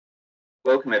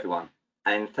Welcome everyone,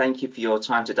 and thank you for your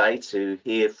time today to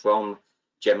hear from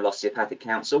General Osteopathic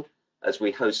Council as we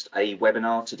host a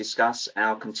webinar to discuss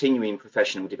our continuing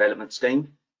professional development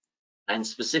scheme and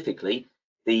specifically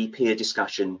the peer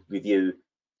discussion review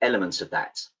elements of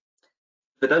that.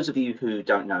 For those of you who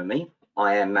don't know me,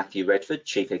 I am Matthew Redford,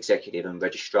 Chief Executive and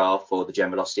Registrar for the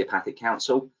General Osteopathic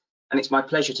Council, and it's my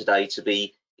pleasure today to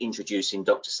be introducing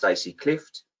Dr. Stacey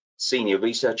Clift, Senior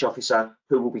Research Officer,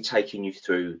 who will be taking you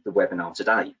through the webinar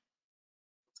today.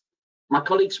 My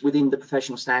colleagues within the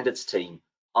Professional Standards team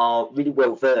are really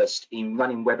well versed in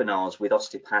running webinars with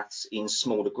osteopaths in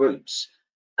smaller groups.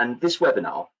 And this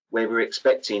webinar, where we're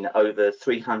expecting over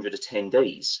 300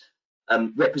 attendees,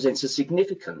 represents a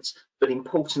significant but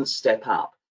important step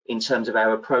up in terms of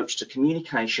our approach to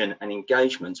communication and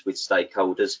engagement with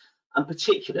stakeholders, and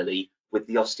particularly with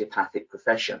the osteopathic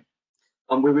profession.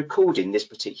 And we're recording this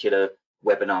particular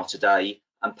webinar today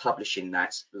and publishing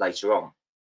that later on.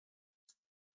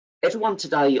 Everyone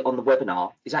today on the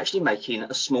webinar is actually making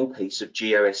a small piece of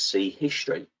GOsC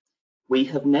history. We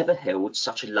have never held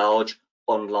such a large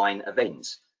online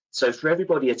event. So for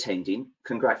everybody attending,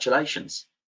 congratulations.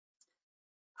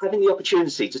 Having the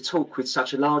opportunity to talk with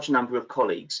such a large number of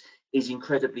colleagues is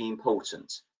incredibly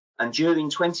important. And during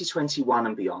 2021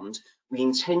 and beyond, we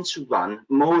intend to run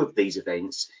more of these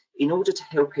events in order to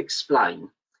help explain,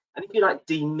 and if you like,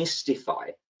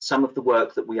 demystify some of the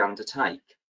work that we undertake.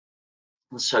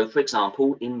 And so, for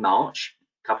example, in March,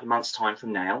 a couple of months' time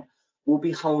from now, we'll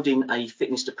be holding a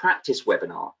Fitness to Practice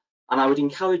webinar, and I would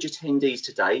encourage attendees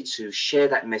today to share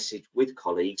that message with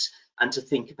colleagues and to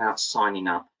think about signing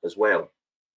up as well.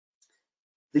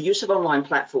 The use of online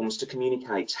platforms to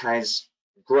communicate has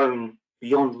grown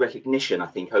beyond recognition, I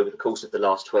think, over the course of the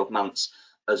last 12 months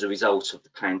as a result of the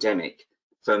pandemic,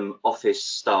 from office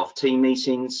staff team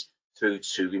meetings through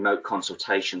to remote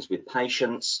consultations with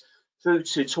patients, through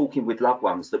to talking with loved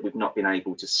ones that we've not been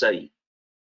able to see.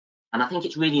 And I think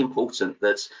it's really important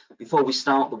that before we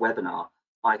start the webinar,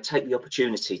 I take the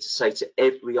opportunity to say to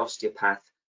every osteopath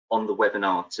on the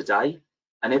webinar today,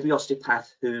 and every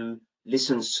osteopath who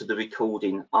listens to the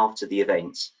recording after the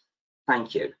event,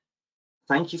 thank you.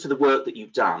 Thank you for the work that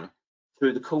you've done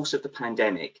through the course of the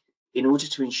pandemic in order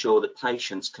to ensure that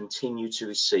patients continue to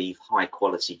receive high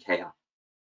quality care.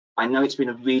 I know it's been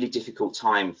a really difficult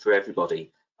time for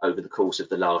everybody over the course of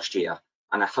the last year,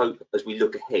 and I hope as we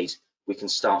look ahead, we can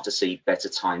start to see better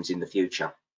times in the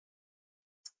future.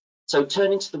 So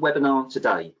turning to the webinar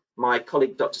today, my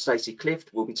colleague Dr. Stacey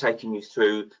Clift will be taking you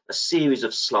through a series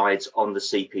of slides on the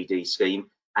CPD scheme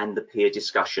and the peer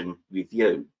discussion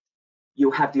review.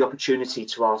 You'll have the opportunity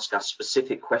to ask us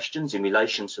specific questions in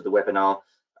relation to the webinar,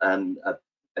 and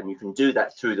you can do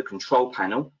that through the control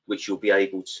panel, which you'll be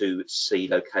able to see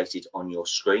located on your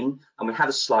screen. And we have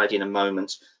a slide in a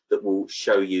moment that will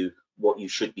show you what you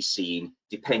should be seeing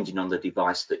depending on the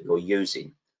device that you're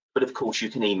using. But of course, you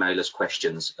can email us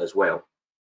questions as well.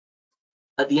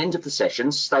 At the end of the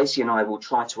session, Stacey and I will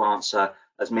try to answer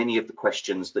as many of the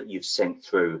questions that you've sent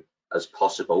through as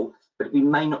possible, but we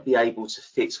may not be able to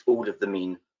fit all of them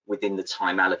in within the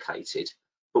time allocated.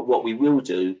 But what we will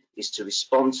do is to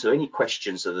respond to any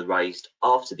questions that are raised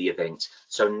after the event,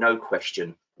 so no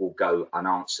question will go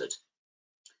unanswered.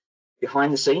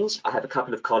 Behind the scenes, I have a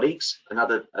couple of colleagues,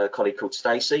 another colleague called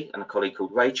Stacey and a colleague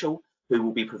called Rachel, who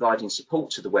will be providing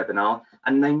support to the webinar,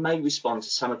 and they may respond to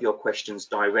some of your questions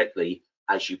directly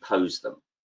as you pose them.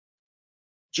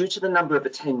 Due to the number of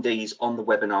attendees on the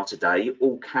webinar today,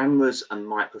 all cameras and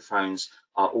microphones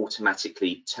are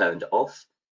automatically turned off.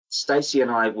 Stacey and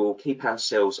I will keep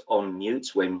ourselves on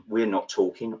mute when we're not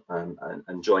talking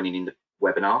and joining in the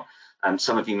webinar.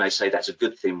 Some of you may say that's a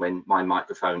good thing when my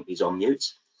microphone is on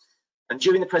mute. And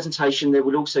during the presentation, there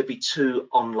will also be 2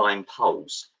 online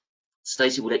polls.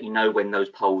 Stacey will let you know when those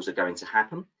polls are going to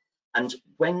happen. And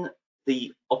when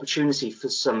the opportunity for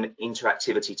some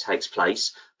interactivity takes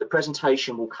place, the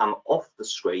presentation will come off the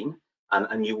screen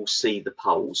and you will see the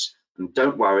polls. And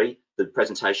don't worry, the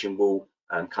presentation will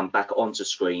come back onto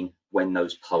screen when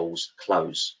those polls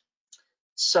close.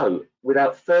 So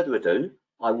without further ado,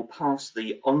 I will pass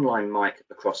the online mic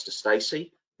across to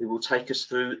Stacey, who will take us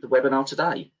through the webinar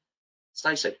today.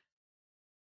 Stacey.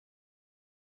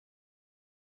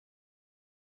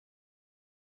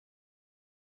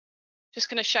 Just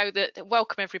going to show that,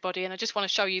 welcome everybody, and I just want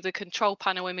to show you the control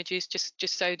panel images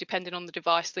just so depending on the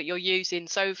device that you're using.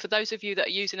 So for those of you that are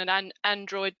using an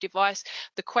Android device,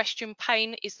 the question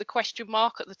pane is the question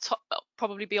mark at the top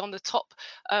probably be on the top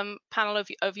panel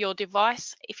of your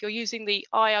device. If you're using the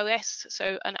iOS,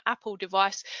 so an Apple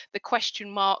device, the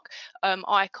question mark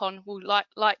icon will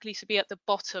likely to be at the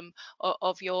bottom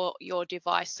of your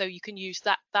device, so you can use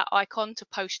that icon to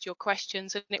post your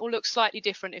questions, and it will look slightly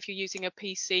different if you're using a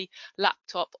PC,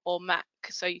 laptop or Mac.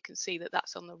 So you can see that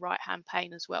that's on the right hand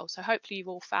pane as well. So hopefully you've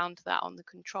all found that on the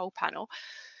control panel.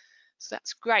 So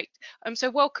that's great. So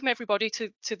welcome everybody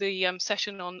to the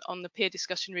session on the peer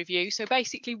discussion review. So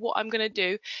basically what I'm going to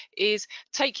do is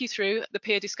take you through the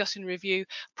peer discussion review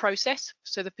process,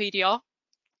 so the PDR,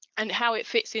 and how it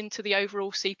fits into the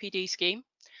overall CPD scheme.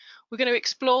 We're going to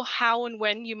explore how and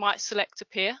when you might select a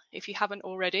peer if you haven't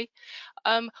already.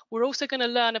 We're also going to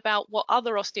learn about what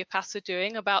other osteopaths are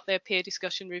doing about their peer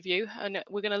discussion review, and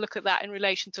we're going to look at that in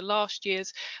relation to last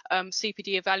year's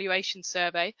CPD evaluation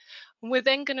survey. And we're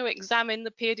then going to examine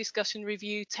the peer discussion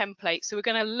review template. So we're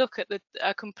going to look at the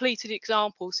completed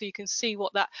example so you can see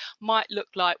what that might look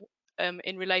like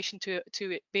in relation to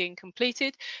it being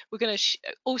completed. We're going to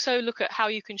also look at how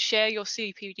you can share your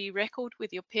CPD record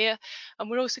with your peer, and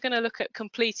we're also going to look at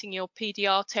completing your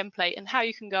PDR template and how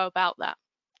you can go about that.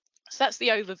 So that's the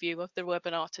overview of the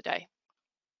webinar today.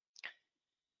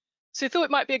 So I thought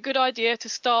it might be a good idea to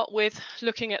start with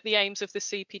looking at the aims of the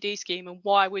CPD scheme and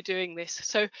why we're doing this.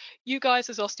 So you guys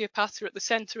as osteopaths are at the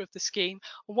centre of the scheme,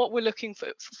 and what we're looking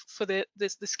for the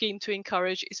scheme to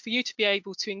encourage is for you to be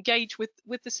able to engage with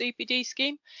the CPD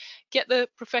scheme, get the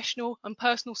professional and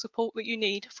personal support that you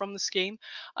need from the scheme,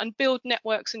 and build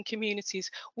networks and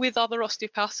communities with other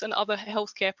osteopaths and other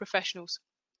healthcare professionals.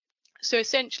 So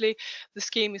essentially, the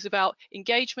scheme is about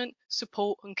engagement,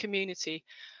 support and community.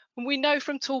 And we know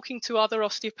from talking to other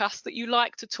osteopaths that you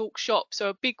like to talk shop. So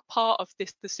a big part of the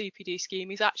CPD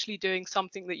scheme is actually doing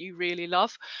something that you really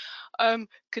love. The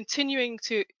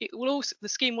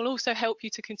scheme will also help you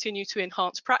to continue to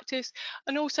enhance practice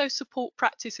and also support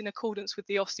practice in accordance with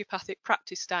the osteopathic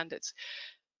practice standards.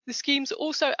 The scheme's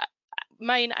also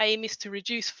main aim is to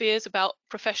reduce fears about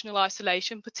professional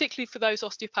isolation, particularly for those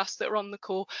osteopaths that are on the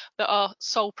call that are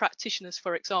sole practitioners,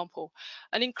 for example,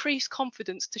 and increase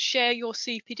confidence to share your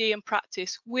CPD and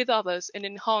practice with others and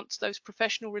enhance those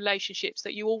professional relationships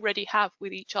that you already have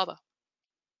with each other.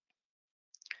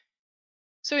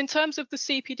 So in terms of the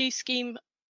CPD scheme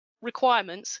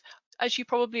requirements, as you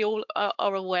probably all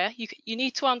are aware, you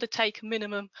need to undertake a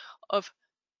minimum of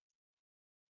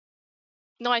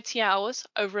 90 hours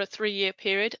over a 3-year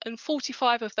period, and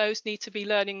 45 of those need to be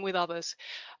learning with others.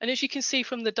 And as you can see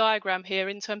from the diagram here,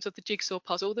 in terms of the jigsaw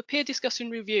puzzle, the peer discussion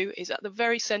review is at the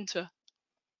very centre.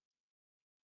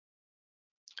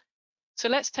 So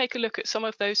let's take a look at some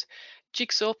of those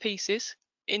jigsaw pieces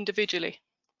individually.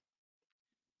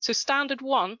 So standard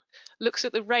 1 looks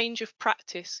at the range of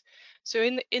practice. So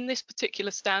in this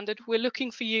particular standard, we're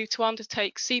looking for you to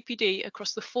undertake CPD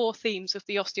across the 4 themes of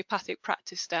the osteopathic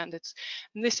practice standards.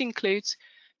 And this includes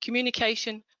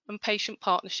communication and patient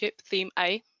partnership, theme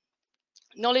A,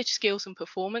 knowledge, skills and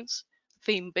performance,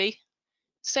 theme B,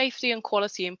 safety and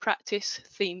quality in practice,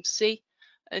 theme C,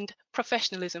 and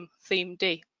professionalism, theme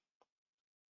D.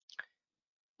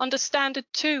 Under standard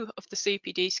 2 of the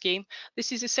CPD scheme,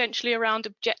 this is essentially around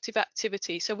objective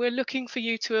activity. So we're looking for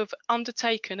you to have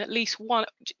undertaken at least one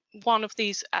of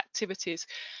these activities.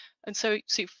 And so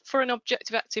for an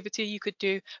objective activity, you could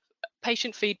do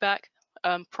patient feedback,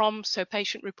 PROMs, so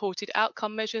patient reported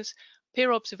outcome measures,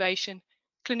 peer observation,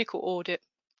 clinical audit,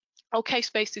 or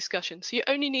case-based discussion. So you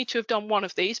only need to have done one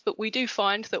of these, but we do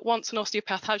find that once an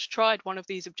osteopath has tried one of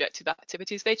these objective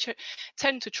activities, they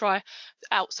tend to try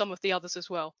out some of the others as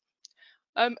well.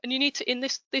 And you need to, in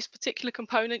this particular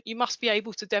component, you must be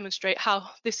able to demonstrate how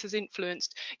this has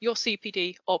influenced your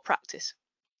CPD or practice.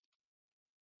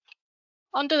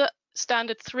 Under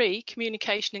standard 3,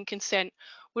 communication and consent,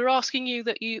 we're asking you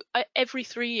that you, every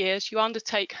 3 years, you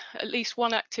undertake at least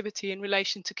one activity in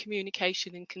relation to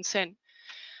communication and consent.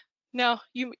 Now,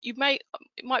 it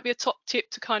might be a top tip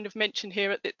to kind of mention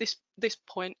here at this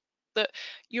point that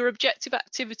your objective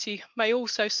activity may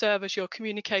also serve as your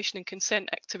communication and consent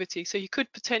activity. So you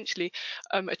could potentially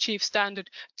achieve standard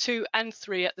 2 and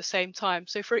 3 at the same time.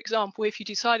 So for example, if you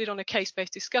decided on a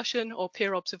case-based discussion or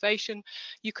peer observation,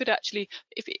 you could actually,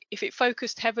 if it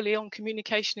focused heavily on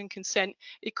communication and consent,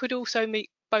 it could also meet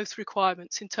both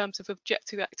requirements in terms of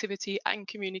objective activity and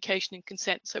communication and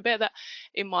consent. So bear that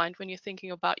in mind when you're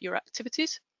thinking about your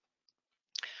activities.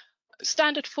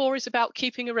 Standard 4 is about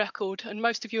keeping a record, and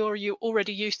most of you are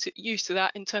already used to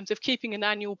that in terms of keeping an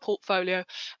annual portfolio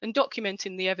and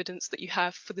documenting the evidence that you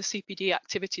have for the CPD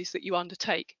activities that you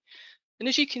undertake. And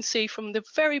as you can see from the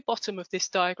very bottom of this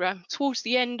diagram, towards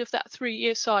the end of that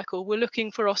 3-year cycle, we're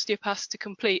looking for osteopaths to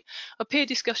complete a peer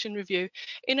discussion review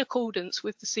in accordance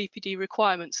with the CPD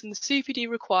requirements. And the CPD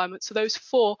requirements are those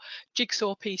 4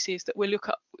 jigsaw pieces that we've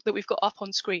got up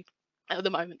on screen at the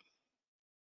moment.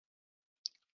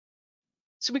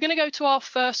 So we're going to go to our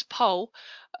first poll,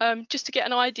 just to get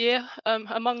an idea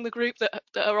among the group that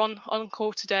are on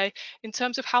call today in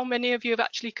terms of how many of you have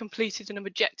actually completed an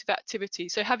objective activity.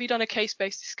 So have you done a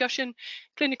case-based discussion,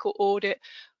 clinical audit,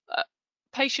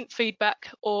 patient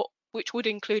feedback, or which would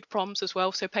include PROMs as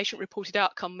well, so patient reported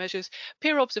outcome measures,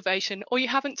 peer observation, or you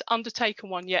haven't undertaken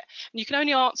one yet. And you can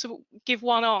only give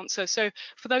one answer. So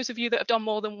for those of you that have done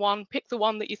more than one, pick the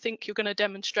one that you think you're going to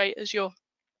demonstrate as your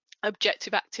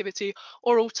objective activity,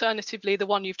 or alternatively the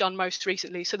one you've done most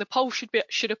recently. So the poll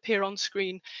should appear on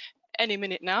screen any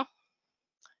minute now.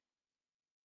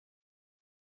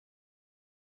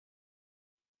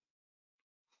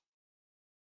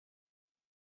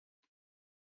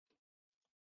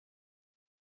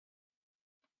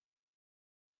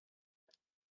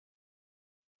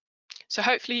 So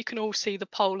hopefully you can all see the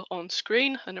poll on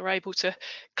screen and are able to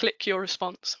click your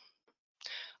response.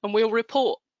 And we'll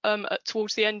report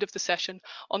towards the end of the session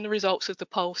on the results of the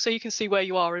poll, so you can see where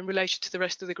you are in relation to the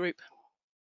rest of the group.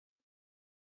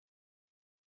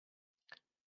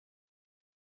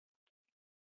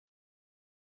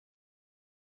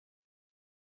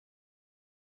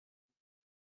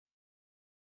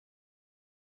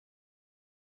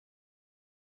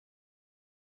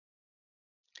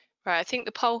 Right, I think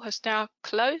the poll has now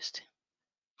closed.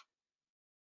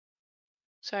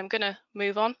 So I'm going to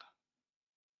move on.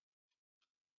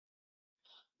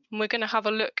 And we're going to have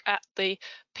a look at the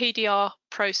PDR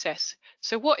process.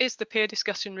 So what is the peer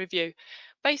discussion review?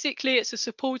 Basically, it's a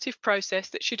supportive process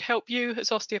that should help you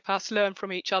as osteopaths learn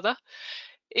from each other.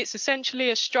 It's essentially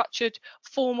a structured,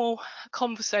 formal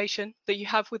conversation that you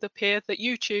have with a peer that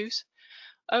you choose.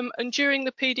 And during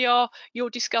the PDR, you'll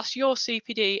discuss your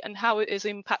CPD and how it has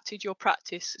impacted your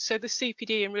practice. So the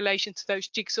CPD in relation to those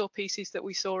jigsaw pieces that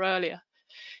we saw earlier.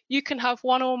 You can have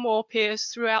one or more peers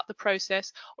throughout the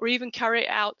process, or even carry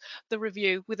out the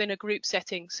review within a group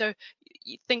setting. So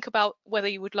you think about whether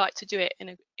you would like to do it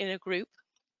in a group.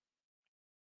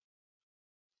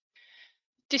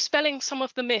 Dispelling some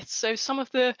of the myths. So some of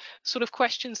the sort of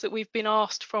questions that we've been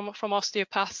asked from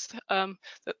osteopaths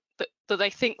that they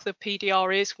think the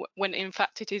PDR is, when in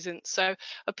fact it isn't. So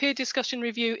a peer discussion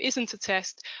review isn't a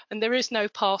test, and there is no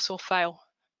pass or fail.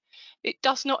 It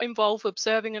does not involve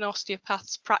observing an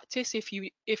osteopath's practice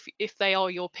if they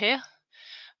are your peer.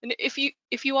 And if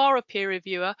you are a peer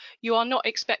reviewer, you are not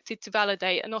expected to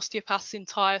validate an osteopath's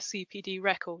entire CPD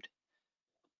record.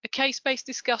 A case-based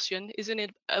discussion is an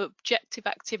objective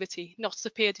activity, not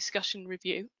a peer discussion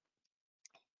review.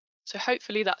 So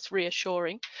hopefully that's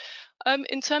reassuring.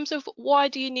 In terms of why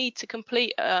do you need to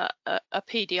complete a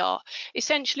PDR?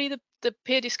 Essentially, the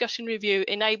peer discussion review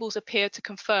enables a peer to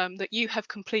confirm that you have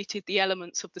completed the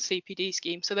elements of the CPD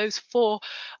scheme. So those 4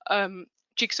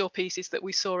 jigsaw pieces that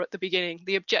we saw at the beginning: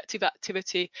 the objective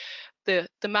activity, the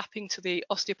mapping to the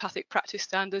osteopathic practice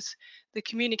standards, the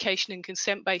communication and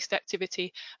consent-based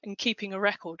activity, and keeping a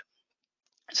record.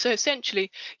 So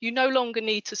essentially, you no longer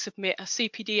need to submit a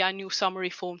CPD annual summary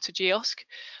form to GOsC.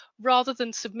 Rather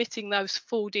than submitting those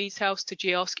full details to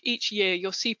GOsC each year,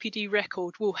 your CPD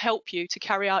record will help you to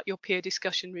carry out your peer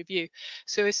discussion review.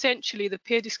 So essentially, the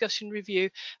peer discussion review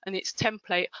and its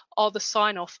template are the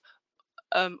sign-off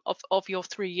of your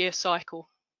 3-year cycle.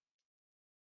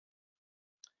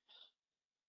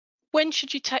 When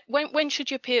should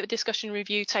your peer discussion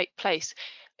review take place?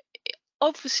 It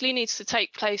obviously needs to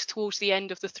take place towards the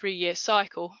end of the 3-year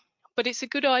cycle, but it's a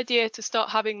good idea to start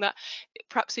having that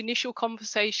perhaps initial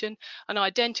conversation and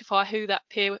identify who that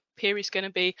peer is going to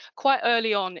be quite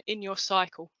early on in your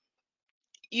cycle.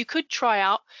 You could try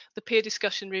out the peer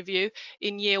discussion review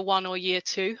in year 1 or year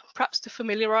 2, perhaps to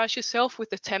familiarize yourself with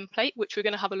the template, which we're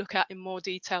going to have a look at in more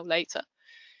detail later.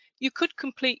 You could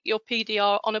complete your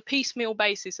PDR on a piecemeal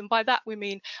basis, and by that we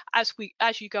mean as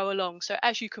you go along. So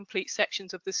as you complete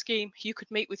sections of the scheme, you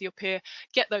could meet with your peer,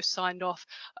 get those signed off,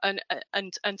 and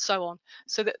so on.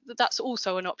 So that's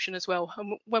also an option as well.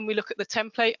 And when we look at the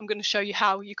template, I'm going to show you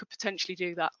how you could potentially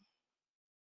do that.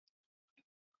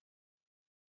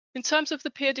 In terms of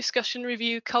the peer discussion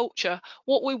review culture,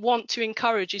 what we want to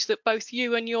encourage is that both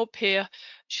you and your peer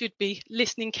should be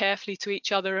listening carefully to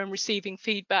each other and receiving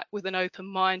feedback with an open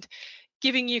mind,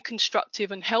 giving you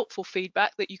constructive and helpful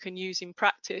feedback that you can use in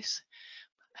practice,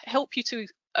 help you to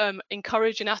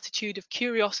encourage an attitude of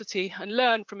curiosity and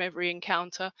learn from every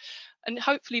encounter, and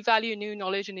hopefully value new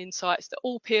knowledge and insights that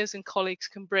all peers and colleagues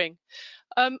can bring.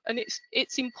 And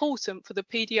it's important for the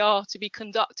PDR to be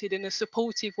conducted in a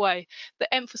supportive way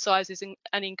that emphasises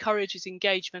and encourages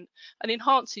engagement and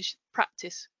enhances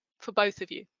practice for both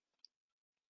of you.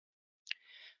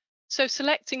 So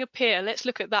selecting a peer, let's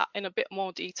look at that in a bit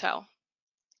more detail.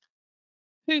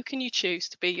 Who can you choose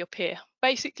to be your peer?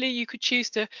 Basically, you could choose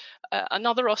to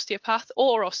another osteopath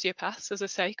or osteopaths, as I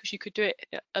say, because you could do it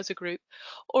as a group,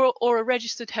 or a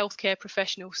registered healthcare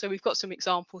professional. So we've got some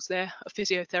examples there: a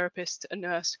physiotherapist, a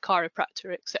nurse,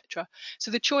 chiropractor, etc. So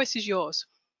the choice is yours.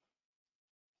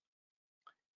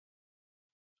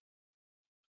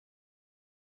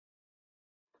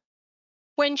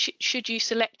 When should you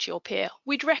select your peer?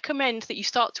 We'd recommend that you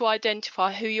start to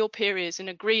identify who your peer is and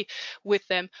agree with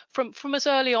them from as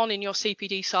early on in your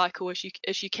CPD cycle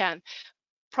as you can,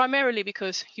 primarily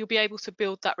because you'll be able to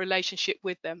build that relationship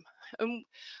with them. And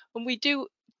we do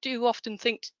often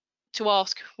think to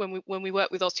ask when we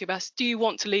work with osteopaths, do you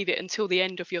want to leave it until the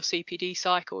end of your CPD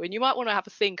cycle? And you might want to have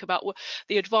a think about what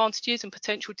the advantages and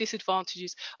potential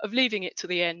disadvantages of leaving it to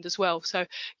the end as well. So,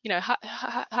 you know,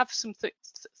 have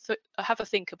a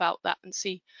think about that and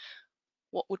see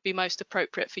what would be most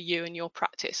appropriate for you and your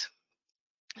practice.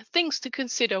 Things to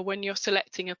consider when you're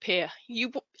selecting a peer.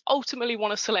 You ultimately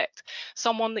want to select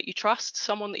someone that you trust,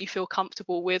 someone that you feel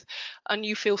comfortable with, and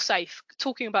you feel safe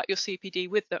talking about your CPD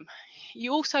with them.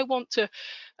 You also want to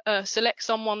select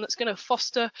someone that's going to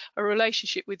foster a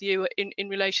relationship with you in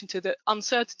relation to the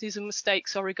uncertainties and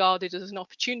mistakes are regarded as an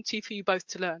opportunity for you both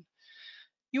to learn.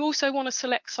 You also want to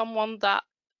select someone that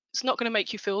it's not going to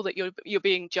make you feel that you're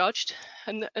being judged,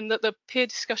 and that the peer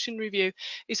discussion review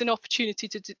is an opportunity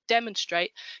to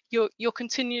demonstrate you're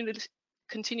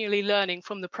continually learning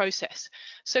from the process.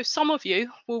 So some of you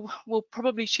will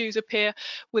probably choose a peer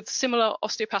with similar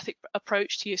osteopathic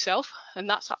approach to yourself, and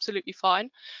that's absolutely fine.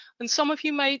 And some of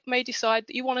you may decide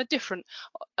that you want a different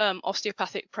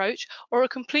osteopathic approach or a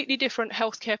completely different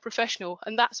healthcare professional,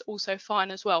 and that's also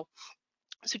fine as well.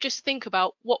 So just think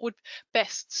about what would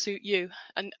best suit you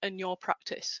and your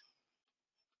practice.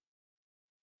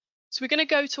 So we're going to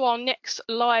go to our next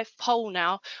live poll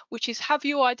now, which is, have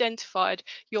you identified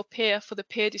your peer for the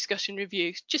peer discussion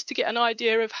review? Just to get an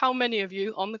idea of how many of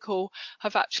you on the call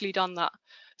have actually done that.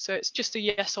 So it's just a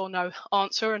yes or no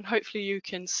answer, and hopefully you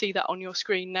can see that on your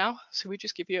screen now. So we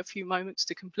just give you a few moments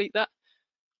to complete that.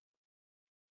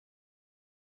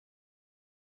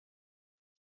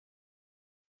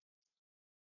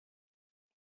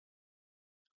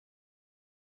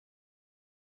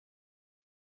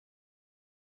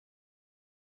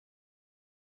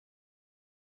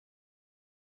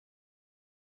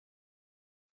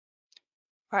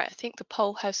 Right, I think the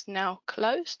poll has now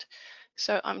closed.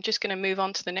 So I'm just going to move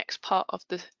on to the next part of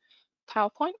the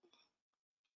PowerPoint.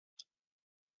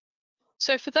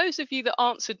 So for those of you that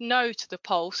answered no to the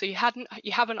poll, so you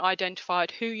haven't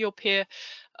identified who your peer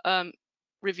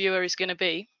reviewer is going to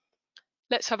be,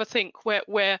 let's have a think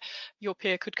where your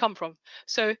peer could come from.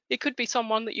 So it could be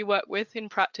someone that you work with in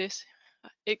practice.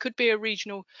 It could be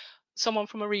someone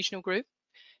from a regional group.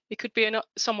 It could be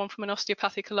someone from an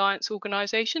Osteopathic Alliance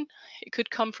organisation. It could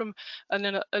come from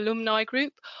an alumni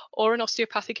group or an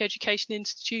osteopathic education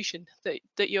institution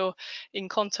that you're in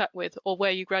contact with or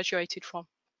where you graduated from.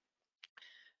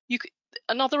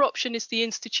 Another option is the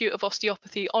Institute of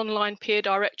Osteopathy online peer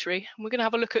directory. And we're going to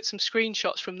have a look at some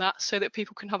screenshots from that so that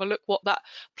people can have a look what that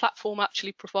platform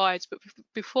actually provides. But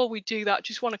before we do that, I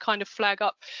just want to kind of flag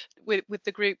up with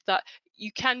the group that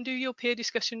you can do your peer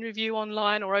discussion review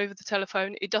online or over the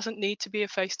telephone. It doesn't need to be a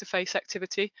face-to-face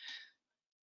activity.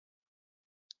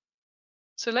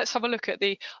 So let's have a look at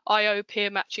the IO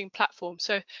peer matching platform.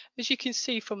 So as you can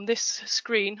see from this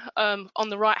screen, on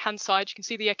the right hand side, you can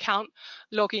see the account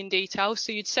login details.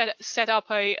 So you'd set up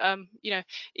a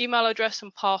email address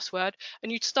and password,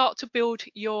 and you'd start to build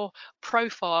your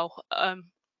profile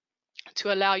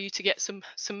to allow you to get some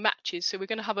matches. So we're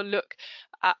going to have a look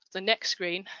at the next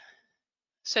screen.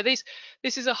 So this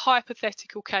is a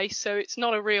hypothetical case, so it's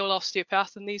not a real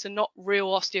osteopath, and these are not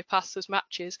real osteopaths as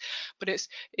matches, but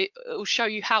it will show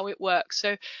you how it works.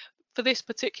 So for this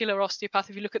particular osteopath,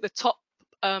 if you look at the top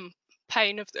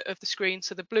pane of the screen,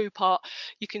 so the blue part,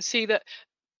 you can see that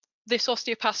this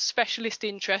osteopath's specialist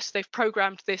interests, they've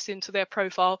programmed this into their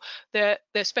profile. Their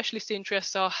specialist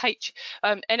interests are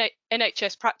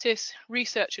NHS practice,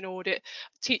 research and audit,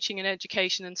 teaching and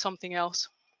education, and something else.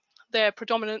 their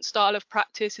predominant style of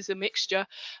practice is a mixture,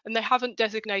 and they haven't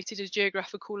designated a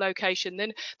geographical location,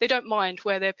 then they don't mind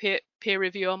where their peer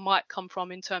reviewer might come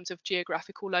from in terms of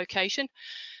geographical location.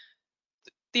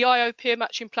 The IO peer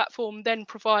matching platform then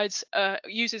provides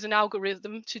uses an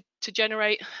algorithm to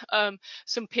generate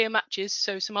some peer matches,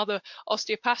 so some other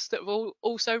osteopaths that have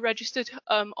also registered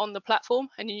on the platform,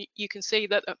 and you can see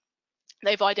that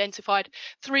they've identified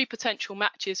 3 potential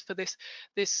matches for this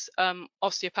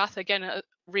osteopath. Again,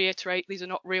 reiterate, these are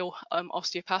not real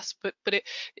osteopaths, but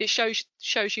it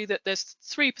shows you that there's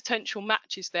 3 potential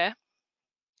matches there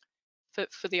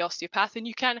for the osteopath. And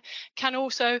you can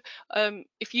also,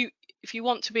 if you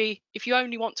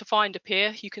only want to find a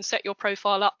peer, you can set your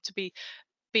profile up to be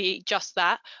just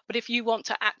that. But if you want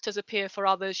to act as a peer for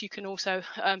others, you can also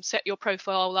set your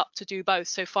profile up to do both,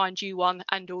 so find you one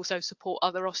and also support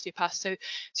other osteopaths, so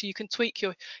you can tweak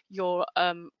your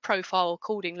profile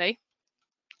accordingly.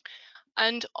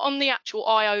 And on the actual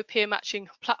IO peer matching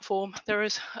platform, there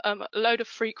is a load of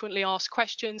frequently asked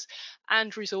questions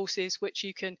and resources which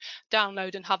you can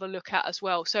download and have a look at as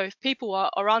well. So if people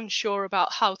are unsure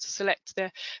about how to select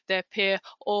their peer,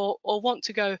 or want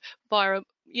to go via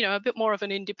a bit more of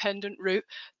an independent route,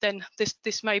 then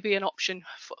this may be an option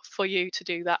for you to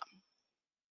do that.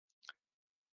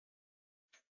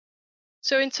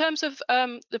 So in terms of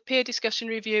the peer discussion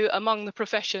review among the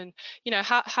profession,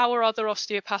 how are other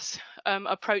osteopaths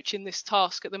approaching this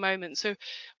task at the moment? So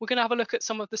we're going to have a look at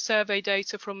some of the survey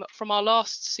data from our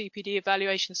last CPD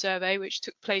evaluation survey, which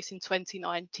took place in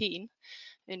 2019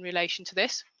 in relation to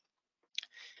this.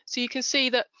 So you can see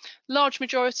that large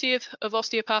majority of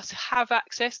osteopaths have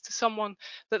access to someone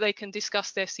that they can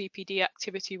discuss their CPD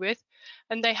activity with,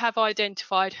 and they have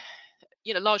identified,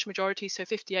 large majority, so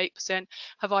 58%,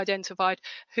 have identified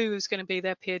who's going to be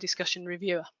their peer discussion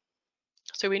reviewer.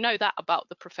 So we know that about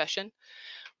the profession.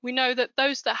 We know that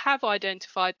those that have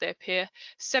identified their peer,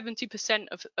 70%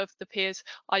 of the peers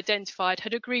identified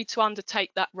had agreed to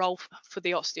undertake that role for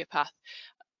the osteopath.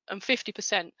 And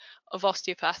 50% of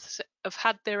osteopaths have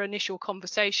had their initial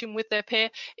conversation with their peer,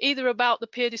 either about the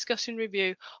peer discussion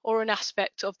review or an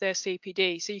aspect of their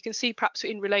CPD. So you can see perhaps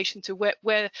in relation to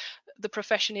where the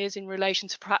profession is in relation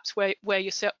to perhaps where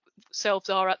yourselves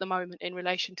are at the moment in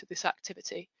relation to this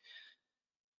activity.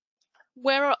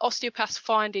 Where are osteopaths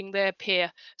finding their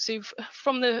peer? So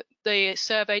from the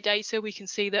survey data, we can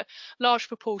see that large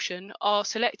proportion are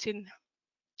selecting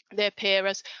their peer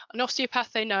as an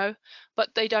osteopath they know, but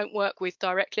they don't work with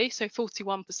directly, so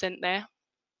 41% there.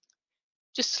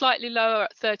 Just slightly lower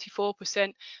at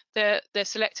 34%, they're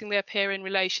selecting their peer in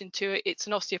relation to it's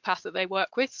an osteopath that they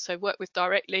work with, so work with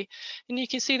directly. And you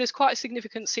can see there's quite a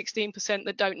significant 16%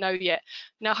 that don't know yet.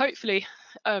 Now, hopefully,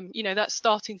 that's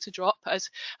starting to drop as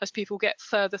people get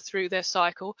further through their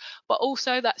cycle, but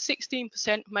also that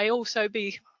 16% may also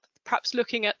be perhaps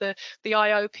looking at the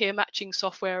IO peer matching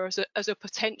software as a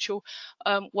potential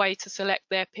way to select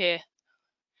their peer.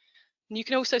 And you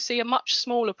can also see a much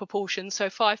smaller proportion, so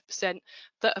 5%,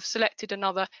 that have selected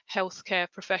another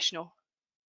healthcare professional.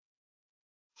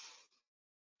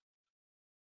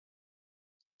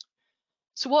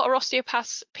 So what are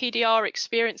osteopaths' PDR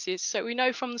experiences? So we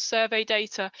know from the survey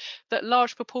data that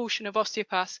large proportion of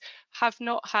osteopaths have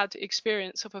not had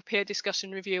experience of a peer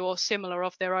discussion review or similar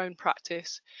of their own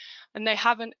practice, and they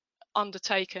haven't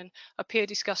undertaken a peer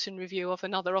discussion review of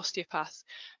another osteopath.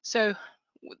 So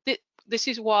this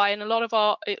is why in a lot of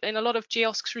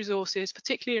GOsC's resources,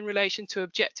 particularly in relation to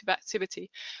objective activity,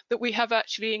 that we have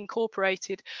actually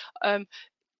incorporated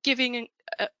giving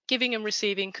and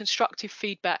receiving constructive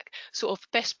feedback, sort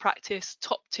of best practice,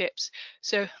 top tips,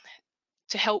 so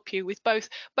to help you with both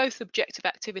objective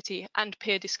activity and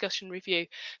peer discussion review.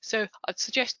 So I'd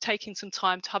suggest taking some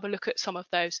time to have a look at some of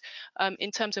those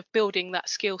in terms of building that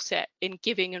skill set in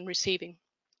giving and receiving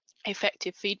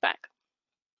effective feedback.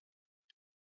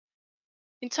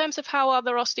 In terms of how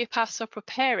other osteopaths are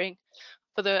preparing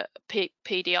for the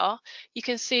PDR, you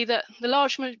can see that the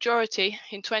large majority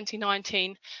in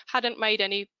 2019 hadn't made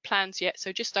any plans yet,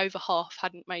 so just over half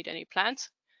hadn't made any plans.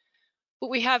 But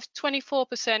we have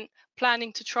 24%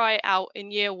 planning to try it out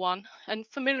in year 1 and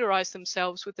familiarise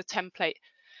themselves with the template.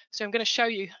 So I'm going to show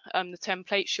you the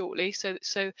template shortly,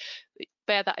 so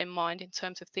bear that in mind in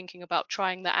terms of thinking about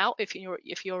trying that out if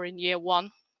you're in year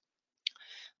 1.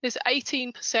 There's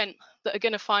 18% that are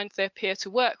going to find their peer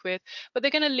to work with, but they're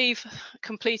going to leave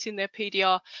completing their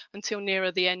PDR until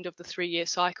nearer the end of the 3-year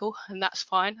cycle, and that's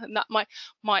fine. And that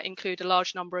might include a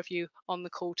large number of you on the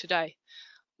call today.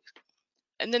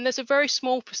 And then there's a very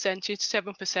small percentage,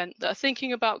 7%, that are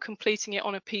thinking about completing it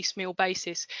on a piecemeal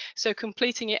basis. So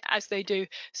completing it as they do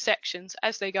sections,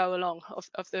 as they go along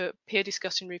of the peer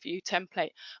discussion review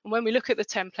template. And when we look at the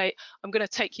template, I'm going to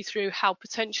take you through how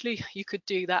potentially you could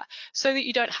do that so that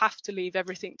you don't have to leave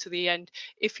everything to the end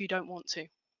if you don't want to.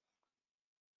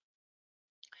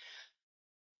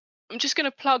 I'm just going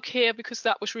to plug here, because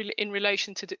that was really in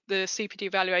relation to the CPD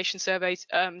evaluation survey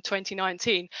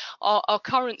 2019. Our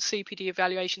current CPD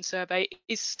evaluation survey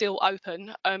is still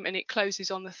open, and it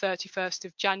closes on the 31st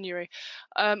of January.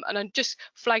 And I'm just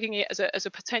flagging it as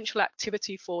a potential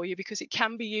activity for you, because it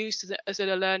can be used as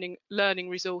a learning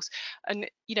resource. And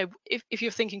if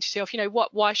you're thinking to yourself,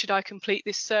 why should I complete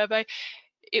this survey?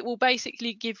 It will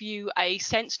basically give you a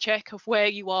sense check of where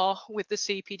you are with the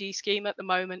CPD scheme at the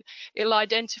moment. It'll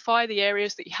identify the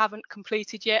areas that you haven't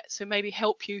completed yet, so maybe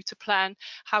help you to plan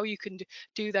how you can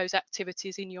do those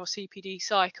activities in your CPD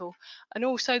cycle. And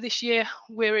also this year,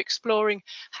 we're exploring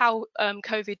how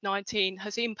COVID-19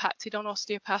 has impacted on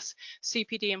osteopaths'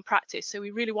 CPD in practice. So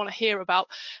we really want to hear about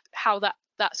how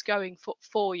that's going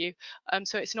for you.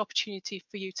 So it's an opportunity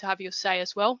for you to have your say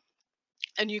as well.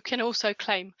 And you can also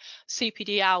claim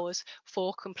CPD hours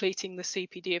for completing the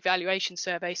CPD evaluation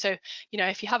survey. So,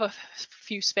 if you have a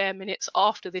few spare minutes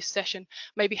after this session,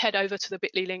 maybe head over to the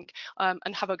bit.ly link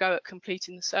and have a go at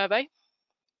completing the survey.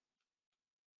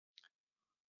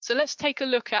 So let's take a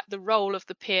look at the role of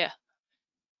the peer.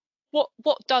 What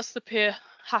does the peer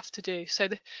have to do? So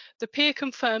the peer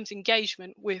confirms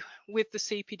engagement with the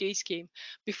CPD scheme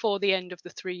before the end of the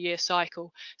 3-year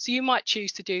cycle. So you might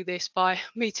choose to do this by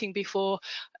meeting before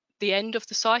the end of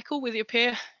the cycle with your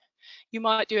peer. You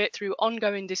might do it through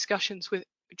ongoing discussions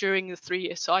during the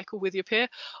 3-year cycle with your peer,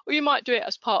 or you might do it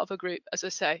as part of a group, as I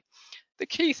say. The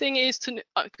key thing is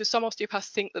because some osteopaths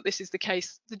think that this is the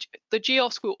case, the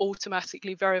GOsC will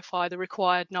automatically verify the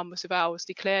required numbers of hours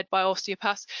declared by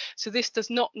osteopaths. So this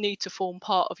does not need to form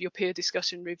part of your peer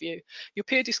discussion review. Your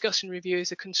peer discussion review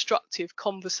is a constructive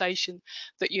conversation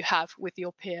that you have with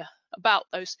your peer about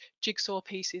those jigsaw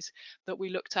pieces that we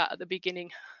looked at the beginning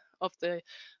of the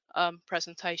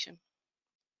presentation.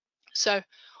 So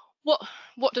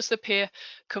what does the peer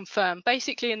confirm?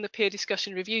 Basically, in the peer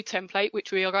discussion review template,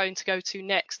 which we are going to go to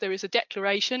next, there is a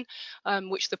declaration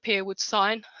which the peer would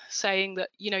sign, saying that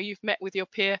you've met with your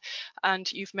peer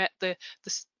and you've met the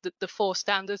 4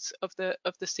 standards of the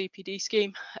CPD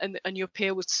scheme, and your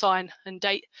peer would sign and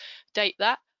date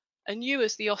that. And you,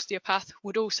 as the osteopath,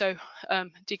 would also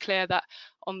declare that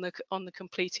on the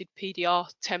completed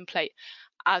PDR template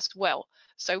as well.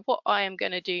 So what I am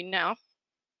going to do now,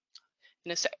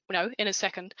 in a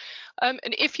second, and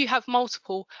if you have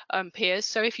multiple peers,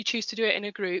 so if you choose to do it in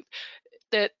a group,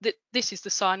 this is the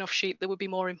sign-off sheet that would be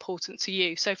more important to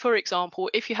you. So for example,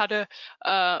 if you had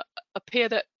a peer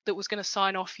that was going to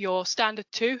sign off your standard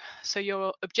 2, so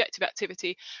your objective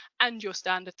activity, and your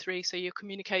standard 3, so your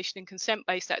communication and consent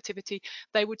based activity,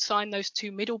 they would sign those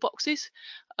 2 middle boxes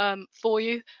for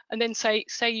you. And then say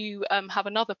you have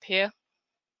another peer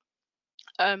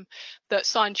that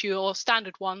signed your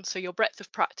standard 1, so your breadth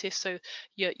of practice, so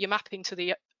you're mapping to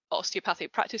the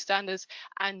osteopathic practice standards,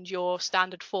 and your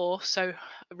standard 4, so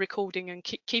recording and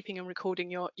keeping and recording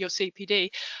your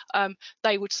CPD,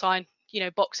 they would sign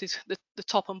boxes, the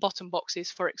top and bottom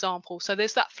boxes, for example. So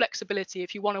there's that flexibility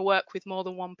if you want to work with more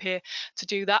than one peer to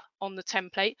do that on the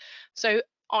template. So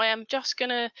I am just going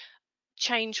to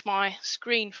change my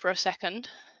screen for a second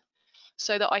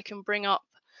so that I can bring up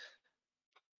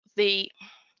the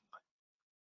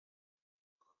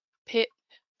peer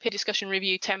discussion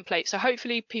review template. So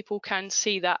hopefully people can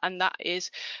see that, and that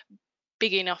is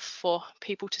big enough for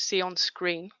people to see on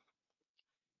screen.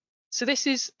 So this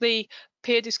is the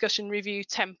peer discussion review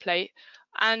template,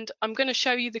 and I'm going to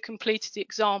show you the completed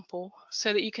example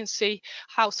so that you can see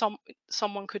how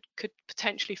someone could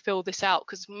potentially fill this out,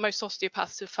 because most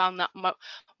osteopaths have found that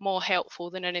more helpful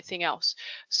than anything else.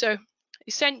 So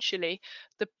essentially,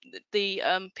 the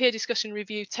peer discussion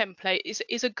review template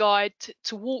is a guide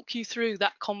to walk you through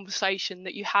that conversation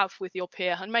that you have with your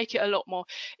peer and make it a lot more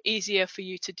easier for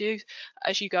you to do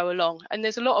as you go along. And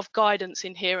there's a lot of guidance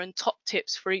in here and top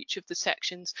tips for each of the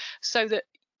sections, so that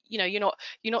you're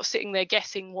not sitting there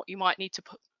guessing what you might need to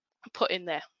put in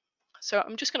there. So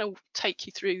I'm just going to take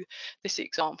you through this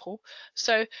example.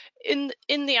 So in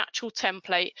the actual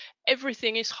template,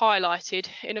 everything is highlighted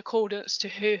in accordance to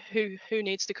who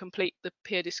needs to complete the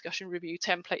peer discussion review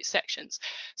template sections.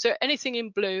 So anything in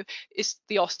blue is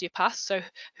the osteopath, so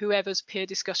whoever's peer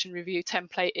discussion review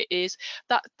template it is,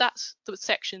 that's the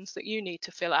sections that you need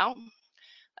to fill out.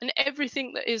 And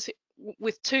everything that is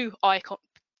with 2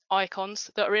 icons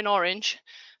that are in orange,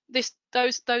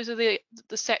 those are the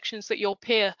sections that your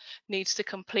peer needs to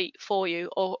complete for you,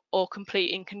 or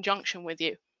complete in conjunction with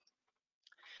you.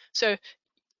 So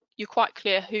you're quite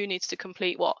clear who needs to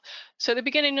complete what. So at the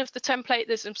beginning of the template,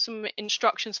 there's some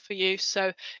instructions for you.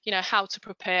 So how to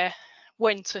prepare,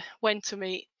 when to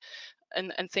meet,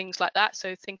 and things like that.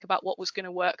 So think about what was going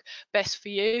to work best for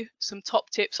you. Some top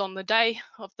tips on the day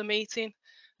of the meeting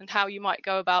and how you might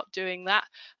go about doing that,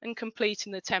 and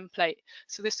completing the template.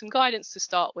 So there's some guidance to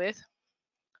start with.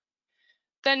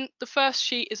 Then the first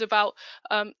sheet is about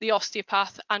the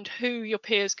osteopath and who your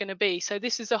peer is going to be. So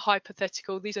this is a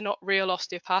hypothetical. These are not real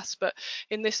osteopaths, but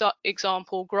in this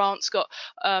example, Grant's got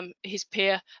his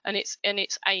peer, and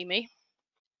it's Amy,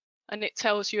 and it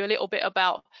tells you a little bit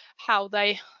about how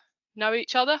they know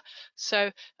each other.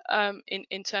 So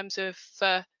in terms of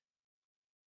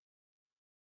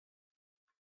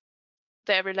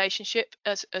their relationship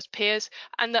as peers,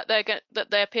 and that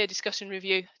their peer discussion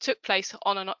review took place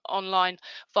online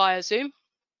via Zoom.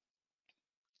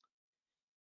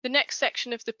 The next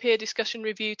section of the peer discussion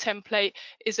review template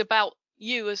is about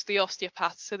you as the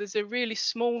osteopath. So there's a really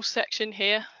small section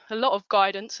here, a lot of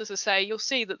guidance. As I say, you'll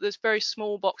see that there's very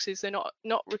small boxes. They're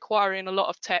not requiring a lot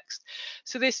of text.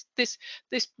 So this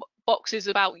box is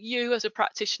about you as a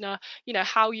practitioner,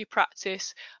 how you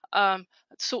practice,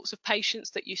 sorts of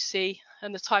patients that you see,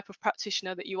 and the type of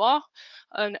practitioner that you are,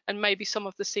 and maybe some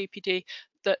of the CPD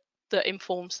that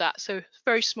informs that. So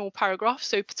very small paragraph.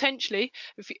 So potentially,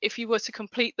 if you were to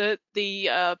complete the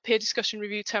peer discussion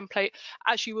review template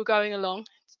as you were going along,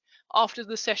 after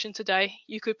the session today,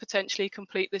 you could potentially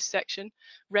complete this section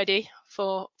ready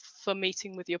for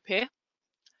meeting with your peer.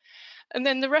 And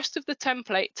then the rest of the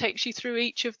template takes you through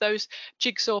each of those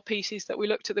jigsaw pieces that we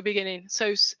looked at the beginning.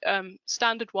 So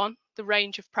standard 1, the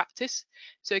range of practice.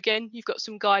 So again, you've got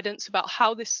some guidance about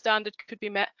how this standard could be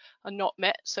met and not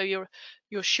met, so you're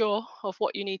sure of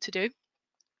what you need to do.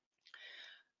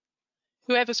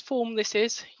 Whoever's form this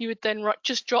is, you would then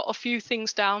just jot a few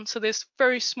things down. So there's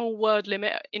very small word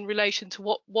limit in relation to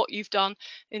what you've done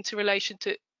in relation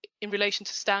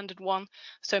to standard 1,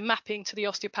 so mapping to the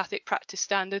osteopathic practice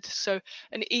standard. So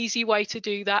an easy way to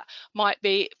do that might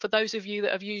be, for those of you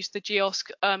that have used the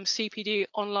GOsC CPD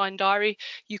online diary,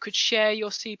 you could share your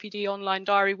CPD online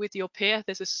diary with your peer.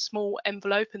 There's a small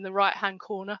envelope in the right hand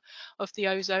corner of the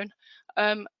ozone,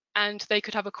 and they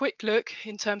could have a quick look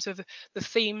in terms of the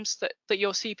themes that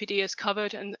your CPD has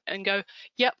covered, and go,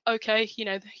 yep, okay,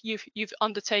 you've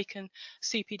undertaken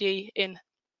CPD in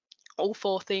all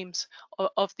 4 themes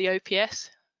of the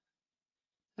OPS,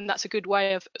 and that's a good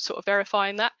way of sort of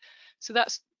verifying that. So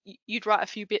you'd write a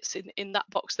few bits in that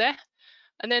box there,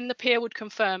 and then the peer would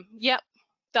confirm, yep,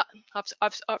 that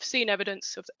I've seen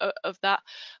evidence of that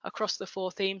across the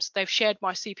 4 themes. They've shared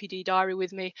my CPD diary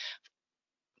with me.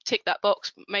 Tick that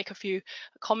box, make a few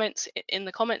comments in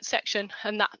the comments section,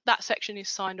 and that section is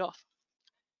signed off.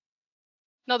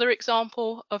 Another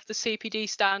example of the CPD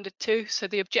standard 2, so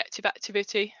the objective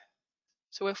activity.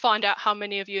 So we'll find out how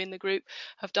many of you in the group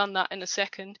have done that in a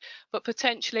second, but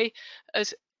potentially,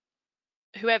 as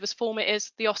whoever's form it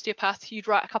is, the osteopath, you'd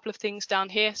write a couple of things down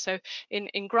here. So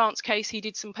in Grant's case, he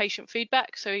did some patient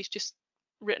feedback, so he's just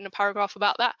written a paragraph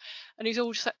about that, and he's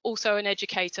also an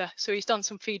educator, so he's done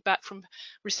some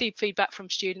received feedback from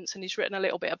students, and he's written a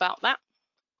little bit about that.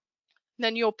 And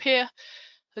then your peer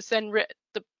has then written,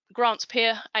 Grant's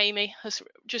peer, Amy, has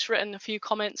just written a few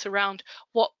comments around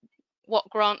what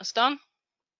Grant has done.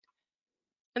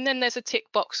 And then there's a tick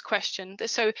box question.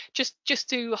 So just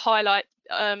to highlight,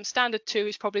 standard 2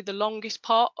 is probably the longest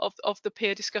part of the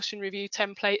peer discussion review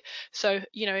template. So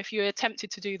if you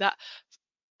attempted to do that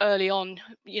early on,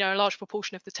 a large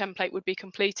proportion of the template would be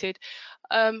completed.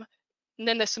 And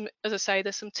then there's some, as I say,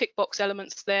 there's some tick box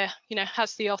elements there.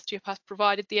 Has the osteopath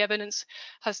provided the evidence?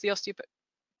 Has the osteopath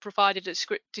provided a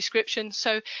description?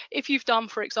 So if you've done,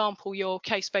 for example, your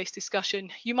case-based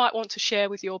discussion, you might want to share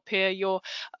with your peer your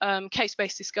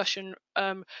case-based discussion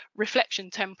reflection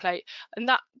template, and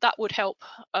that would help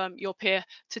your peer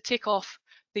to tick off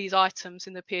these items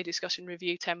in the peer discussion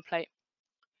review template.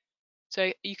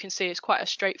 So you can see it's quite a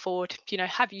straightforward,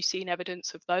 have you seen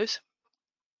evidence of those?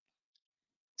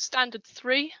 Standard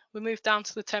 3, we move down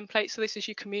to the template. So this is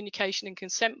your communication and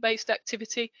consent-based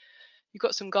activity. You've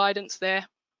got some guidance there.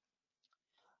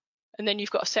 And then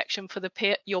you've got a section for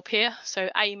your peer. So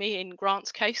Amy, in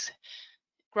Grant's case,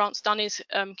 Grant's done his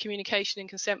communication and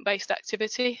consent-based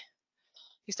activity.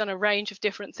 He's done a range of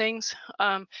different things,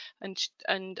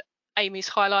 and Amy's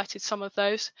highlighted some of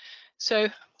those. So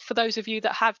for those of you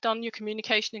that have done your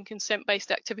communication and consent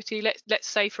based activity, let's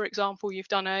say, for example, you've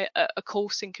done a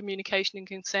course in communication and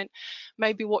consent,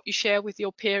 maybe what you share with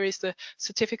your peer is the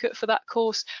certificate for that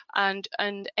course and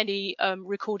any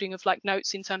recording of like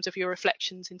notes in terms of your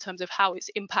reflections in terms of how it's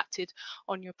impacted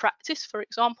on your practice, for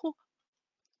example.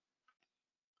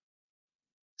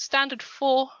 Standard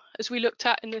 4, as we looked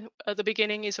at at the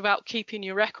beginning, is about keeping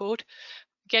your record.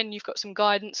 Again, you've got some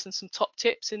guidance and some top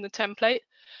tips in the template.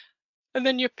 And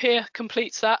then your peer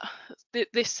completes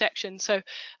this section. So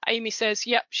Amy says,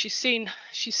 yep, she's seen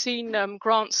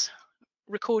Grant's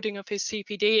recording of his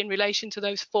CPD in relation to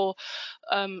those 4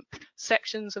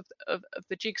 sections of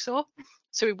the jigsaw.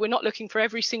 So we're not looking for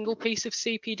every single piece of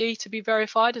CPD to be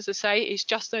verified, as I say, it's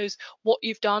just what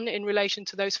you've done in relation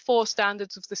to those 4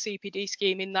 standards of the CPD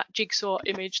scheme in that jigsaw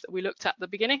image that we looked at the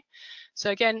beginning.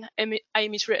 So again,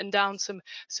 Amy's written down some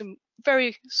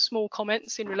very small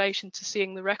comments in relation to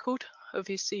seeing the record of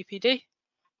his CPD.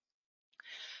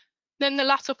 Then the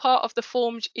latter part of the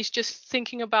form is just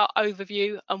thinking about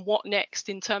overview and what next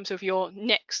in terms of your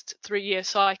next 3-year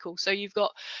cycle. So you've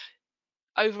got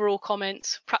overall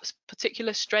comments, perhaps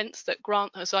particular strengths that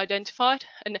Grant has identified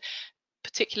and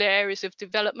particular areas of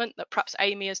development that perhaps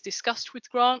Amy has discussed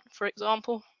with Grant, for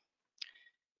example.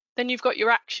 Then you've got your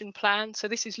action plan. So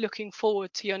this is looking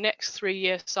forward to your next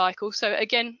 3-year cycle. So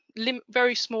again,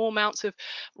 very small amounts of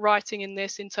writing in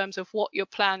this in terms of what you're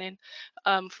planning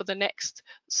for the next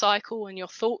cycle and your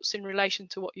thoughts in relation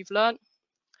to what you've learned.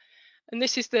 And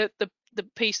this is the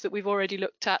piece that we've already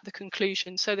looked at, the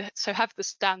conclusion. So have the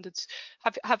standards,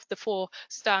 have the 4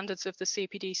 standards of the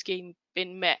CPD scheme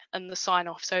been met and the sign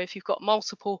off. So if you've got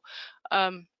multiple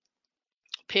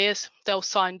peers, they'll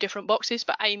sign different boxes,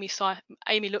 but Amy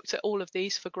looked at all of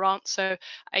these for Grant, so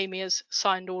Amy has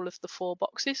signed all of the 4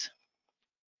 boxes.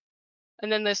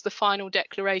 And then there's the final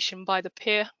declaration by the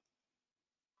peer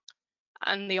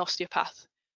and the osteopath.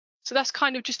 So that's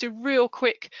kind of just a real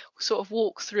quick sort of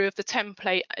walkthrough of the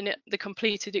template and the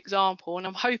completed example, and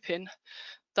I'm hoping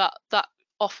that that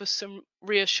offers some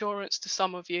reassurance to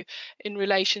some of you in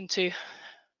relation to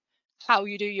how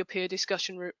you do your peer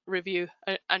discussion review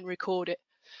and record it.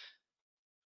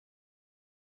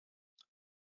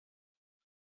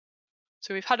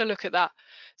 So we've had a look at that.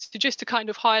 So just to kind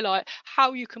of highlight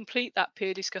how you complete that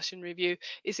peer discussion review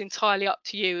is entirely up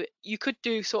to you. You could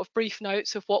do sort of brief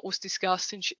notes of what was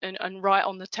discussed and write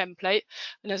on the template.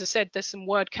 And as I said, there's some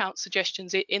word count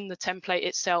suggestions in the template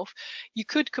itself. You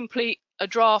could complete a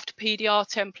draft PDR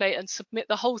template and submit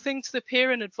the whole thing to the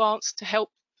peer in advance to help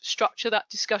structure that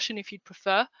discussion if you'd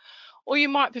prefer. Or you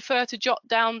might prefer to jot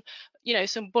down,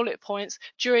 some bullet points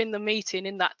during the meeting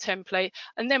in that template,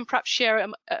 and then perhaps share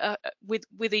them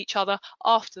with each other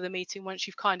after the meeting once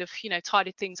you've kind of,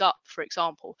 tidied things up, for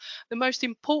example. The most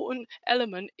important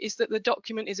element is that the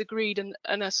document is agreed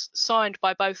and is signed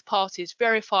by both parties,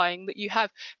 verifying that you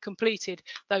have completed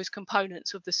those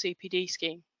components of the CPD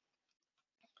scheme.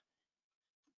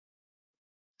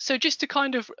 So just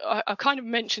to I kind of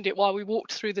mentioned it while we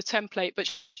walked through the template,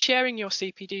 but sharing your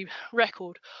CPD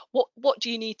record, what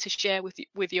do you need to share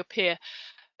with your peer?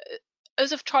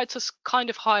 As I've tried to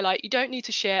kind of highlight, you don't need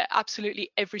to share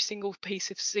absolutely every single piece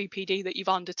of CPD that you've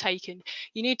undertaken.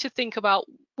 You need to think about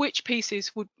which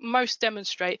pieces would most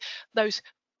demonstrate those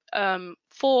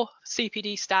 4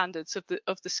 CPD standards of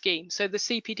the scheme. So the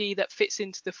CPD that fits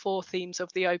into the 4 themes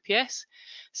of the OPS,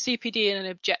 CPD in an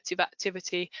objective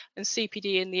activity, and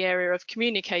CPD in the area of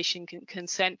communication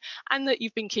consent, and that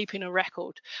you've been keeping a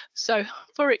record. So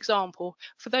for example,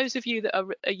 for those of you that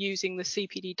are using the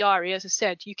CPD diary, as I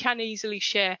said, you can easily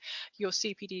share your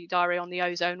CPD diary on the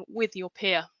Ozone with your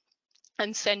peer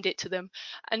and send it to them.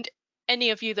 And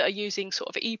any of you that are using sort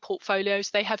of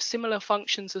e-portfolios, they have similar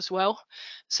functions as well.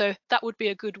 So that would be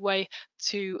a good way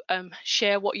to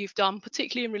share what you've done,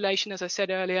 particularly in relation, as I said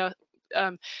earlier,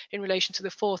 in relation to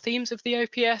the 4 themes of the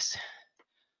OPS.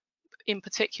 In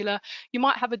particular, you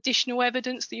might have additional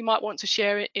evidence that you might want to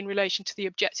share in relation to the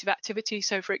objective activity.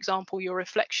 So for example, your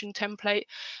reflection template,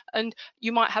 and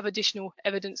you might have additional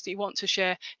evidence that you want to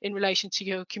share in relation to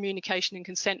your communication and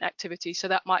consent activity. So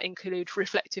that might include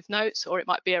reflective notes, or it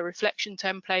might be a reflection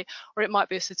template, or it might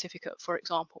be a certificate, for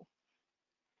example.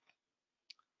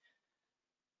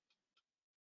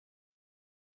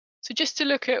 So just to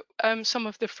look at some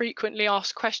of the frequently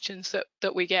asked questions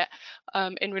that we get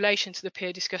in relation to the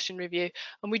peer discussion review,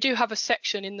 and we do have a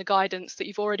section in the guidance that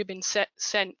you've already been sent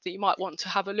that you might want to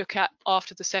have a look at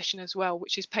after the session as well,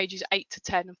 which is pages 8 to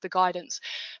 10 of the guidance.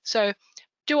 So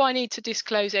do I need to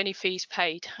disclose any fees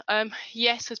paid?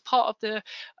 Yes, as part of the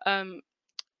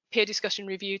peer discussion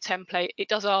review template, it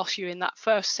does ask you in that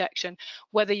first section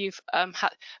whether you've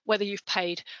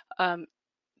paid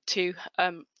to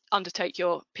undertake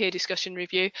your peer discussion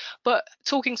review. But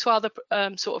talking to other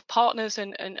sort of partners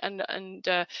and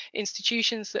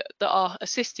institutions that are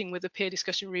assisting with the peer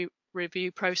discussion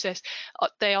review process,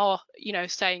 they are, you know,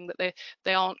 saying that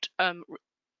they aren't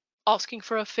asking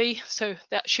for a fee, so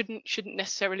that shouldn't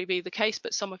necessarily be the case,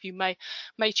 but some of you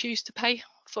may choose to pay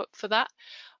for that.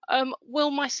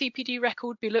 Will my CPD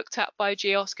record be looked at by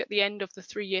GOsC at the end of the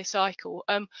 3-year cycle?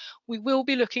 We will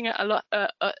be looking at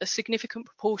a significant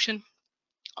proportion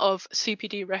of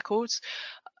CPD records,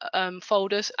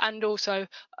 folders, and also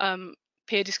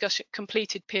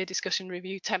completed peer discussion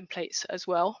review templates as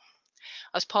well,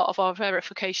 as part of our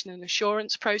verification and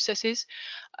assurance processes.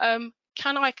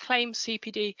 Can I claim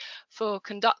CPD for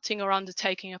conducting or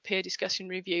undertaking a peer discussion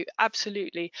review?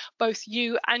 Absolutely. Both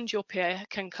you and your peer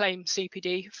can claim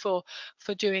CPD for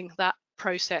doing that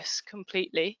process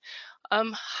completely.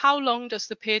 How long does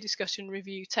the peer discussion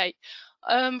review take?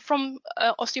 From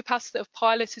osteopaths that have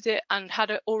piloted it and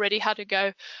already had a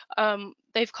go,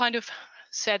 they've kind of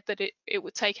said that it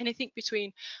would take anything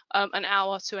between an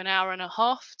hour to an hour and a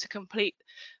half to complete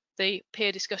the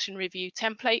peer discussion review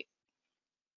template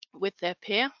with their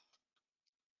peer.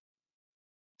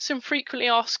 Some frequently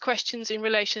asked questions in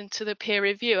relation to the peer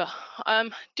reviewer.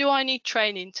 Do I need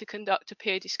training to conduct a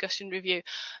peer discussion review?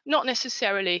 Not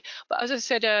necessarily, but as I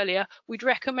said earlier, we'd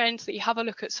recommend that you have a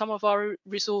look at some of our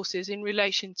resources in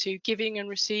relation to giving and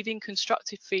receiving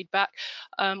constructive feedback,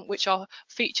 which are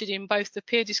featured in both the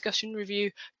peer discussion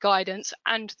review guidance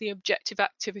and the objective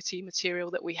activity material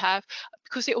that we have,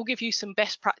 because it will give you some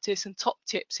best practice and top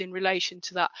tips in relation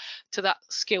to that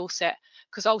skill set,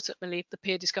 because ultimately the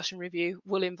peer discussion review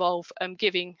will involve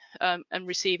giving and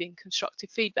receiving constructive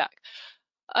feedback.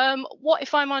 What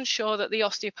if I'm unsure that the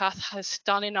osteopath has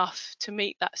done enough to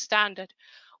meet that standard?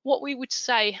 What we would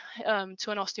say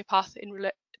to an osteopath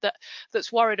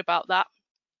that's worried about that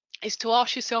is to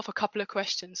ask yourself a couple of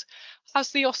questions.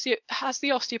 Has the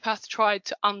osteopath tried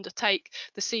to undertake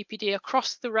the CPD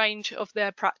across the range of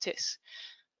their practice?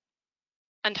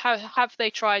 And have they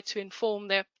tried to inform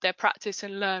their practice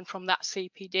and learn from that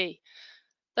CPD?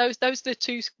 Those are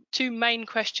the two main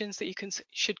questions that you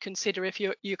should consider if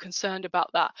you're concerned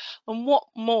about that. And what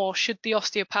more should the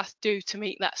osteopath do to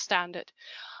meet that standard?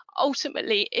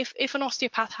 Ultimately, if an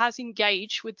osteopath has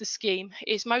engaged with the scheme,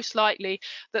 it's most likely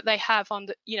that they have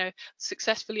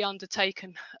successfully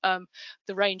undertaken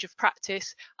the range of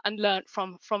practice and learnt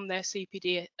from their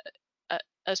CPD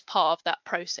as part of that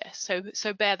process.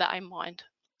 So bear that in mind.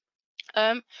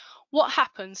 What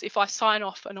happens if I sign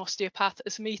off an osteopath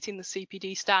as meeting the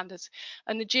CPD standards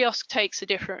and the GOsC takes a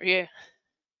different view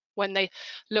when they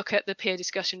look at the peer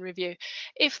discussion review?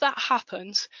 If that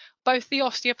happens, both the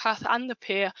osteopath and the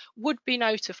peer would be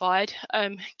notified,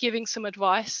 giving some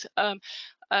advice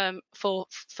for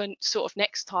sort of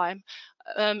next time.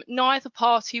 Neither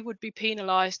party would be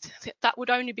penalised. That would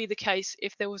only be the case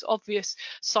if there was obvious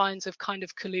signs of kind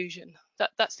of collusion.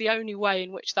 That's the only way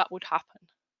in which that would happen.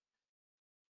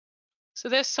 So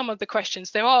there's some of the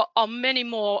questions. There are many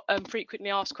more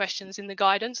frequently asked questions in the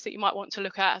guidance that you might want to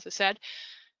look at, as I said.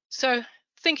 So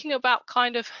thinking about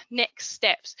kind of next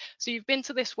steps. So you've been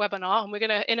to this webinar,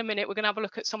 and in a minute, we're gonna have a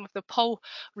look at some of the poll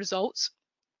results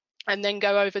and then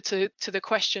go over to the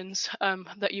questions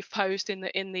that you've posed in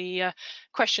the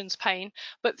questions pane.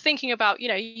 But thinking about,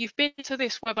 you've been to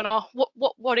this webinar,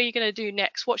 what are you going to do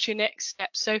next? What's your next step?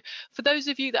 So for those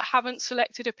of you that haven't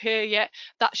selected a peer yet,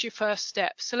 that's your first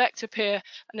step. Select a peer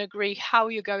and agree how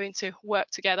you're going to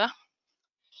work together.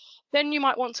 Then you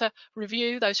might want to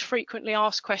review those frequently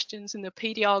asked questions in the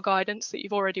PDR guidance that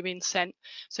you've already been sent,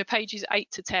 so pages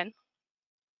 8 to 10.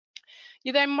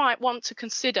 You then might want to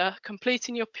consider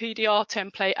completing your PDR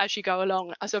template as you go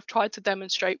along, as I've tried to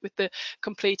demonstrate with the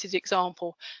completed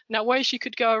example. Now, ways you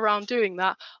could go around doing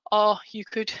that are you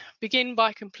could begin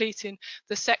by completing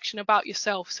the section about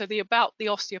yourself, so the About the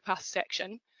Osteopath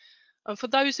section. And for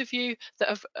those of you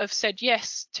that have said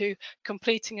yes to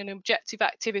completing an objective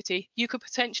activity, you could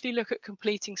potentially look at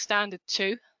completing Standard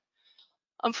 2.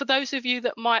 And for those of you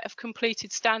that might have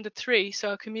completed Standard 3,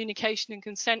 so a communication and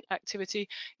consent activity,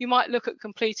 you might look at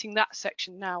completing that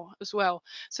section now as well.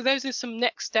 So those are some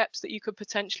next steps that you could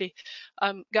potentially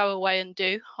go away and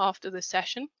do after the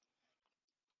session.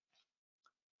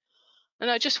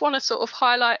 And I just want to sort of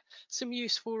highlight some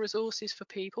useful resources for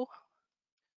people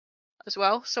as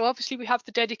well. So obviously we have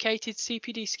the dedicated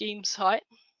CPD scheme site,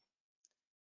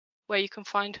 where you can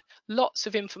find lots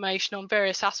of information on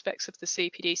various aspects of the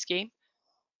CPD scheme.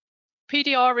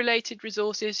 PDR related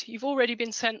resources, you've already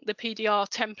been sent the PDR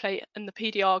template and the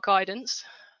PDR guidance,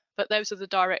 but those are the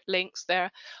direct links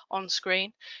there on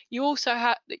screen. You also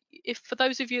have, if for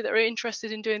those of you that are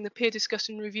interested in doing the peer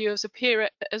discussion review as a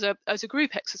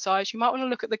group exercise, you might want to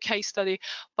look at the case study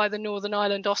by the Northern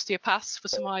Ireland osteopaths for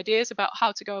some ideas about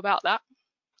how to go about that.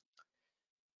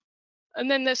 And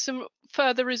then there's some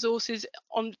further resources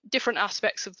on different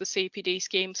aspects of the CPD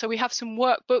scheme. So we have some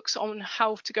workbooks on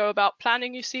how to go about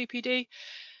planning your CPD.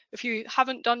 If you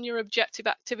haven't done your objective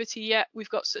activity yet, we've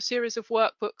got a series of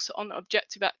workbooks on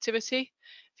objective activity.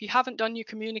 If you haven't done your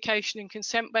communication and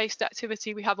consent-based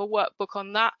activity, we have a workbook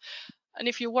on that. And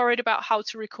if you're worried about how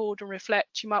to record and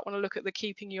reflect, you might want to look at the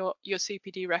keeping your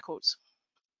CPD records.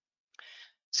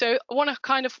 So I want to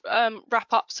kind of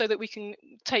wrap up so that we can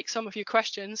take some of your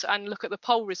questions and look at the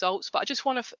poll results. But I just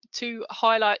want to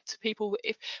highlight to people,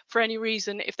 if for any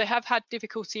reason, if they have had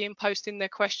difficulty in posting their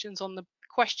questions on the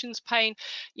questions pane,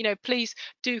 please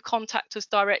do contact us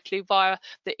directly via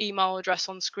the email address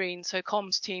on screen. So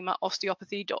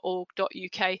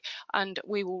comsteam@osteopathy.org.uk, and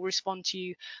we will respond to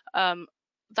you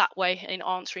that way in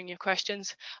answering your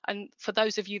questions. And for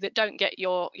those of you that don't get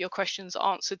your questions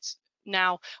answered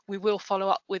now, we will follow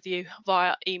up with you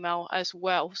via email as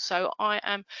well. So I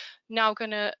am now going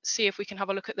to see if we can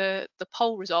have a look at the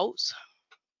poll results.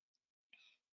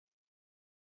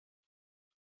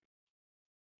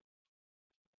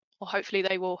 Or hopefully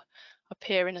they will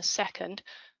appear in a second.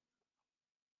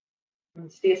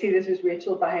 Stacey, this is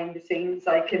Rachel behind the scenes.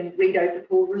 I can read out the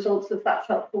poll results if that's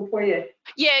helpful for you.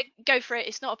 Yeah, go for it.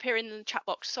 It's not appearing in the chat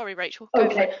box. Sorry, Rachel.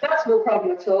 Okay, that's no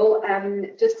problem at all.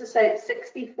 Just to say,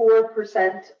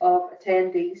 64% of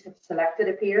attendees have selected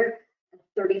a peer, and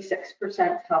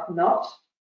 36% have not.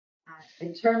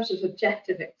 In terms of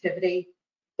objective activity,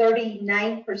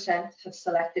 39% have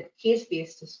selected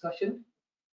case-based discussion,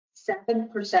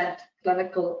 7%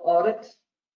 clinical audit,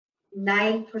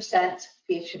 9%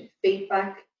 patient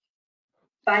feedback,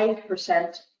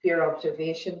 5% peer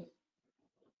observation,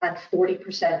 and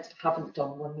 40% haven't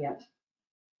done one yet.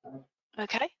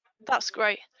 Okay, that's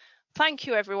great. Thank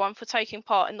you everyone for taking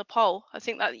part in the poll. I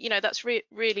think that that's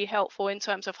really helpful in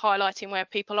terms of highlighting where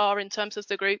people are in terms of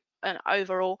the group and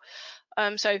overall.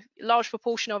 So large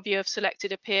proportion of you have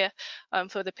selected a peer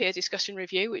for the peer discussion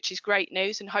review, which is great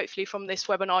news, and hopefully from this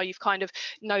webinar you've kind of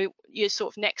know your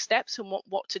sort of next steps and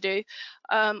what to do.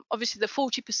 Obviously the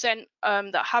 40%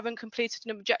 that haven't completed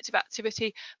an objective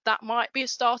activity, that might be a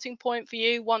starting point for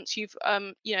you once you've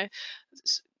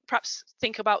perhaps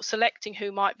think about selecting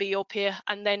who might be your peer,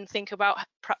 and then think about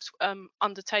perhaps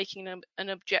undertaking an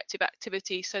objective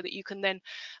activity so that you can then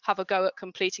have a go at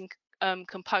completing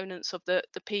components of the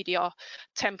PDR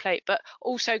template. But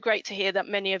also great to hear that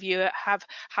many of you have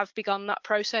begun that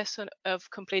process of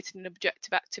completing an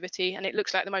objective activity, and it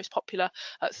looks like the most popular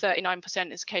at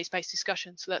 39% is case-based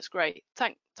discussion, so that's great.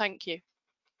 Thank you.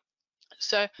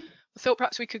 So I thought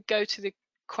perhaps we could go to the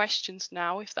questions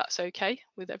now, if that's okay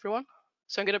with everyone.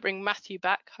 So I'm going to bring Matthew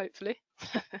back, hopefully.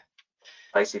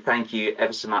 Stacey, thank you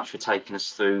ever so much for taking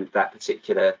us through that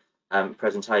particular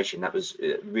presentation. That was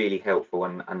really helpful,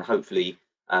 and hopefully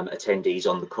attendees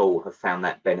on the call have found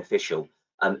that beneficial.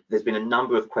 There's been a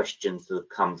number of questions that have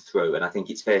come through, and I think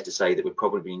it's fair to say that we're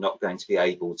probably not going to be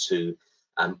able to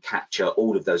capture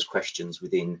all of those questions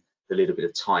within the little bit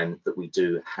of time that we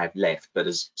do have left. But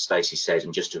as Stacey said,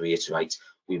 and just to reiterate,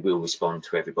 we will respond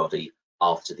to everybody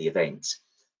after the event.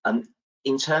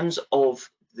 In terms of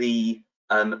the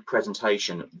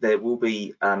presentation, there will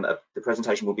be the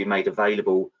presentation will be made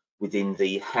available within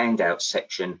the handout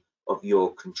section of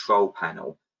your control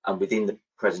panel, and within the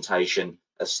presentation,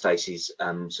 as Stacey's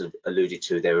sort of alluded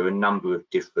to, there are a number of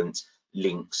different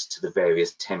links to the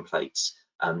various templates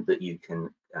that you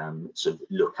can sort of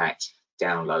look at,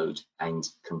 download and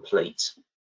complete.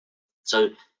 So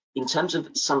in terms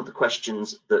of some of the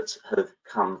questions that have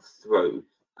come through,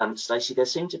 Stacey, there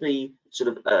seemed to be sort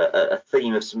of a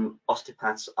theme of some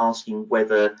osteopaths asking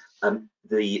whether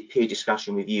the peer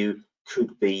discussion review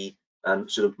could be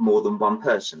sort of more than one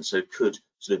person. So could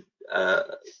there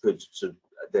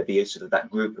be a sort of that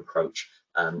group approach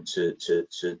to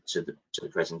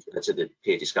the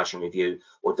peer discussion review,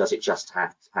 or does it just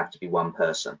have to be one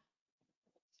person?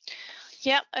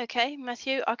 Yeah, okay,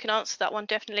 Matthew, I can answer that one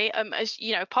definitely. As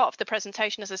you know, part of the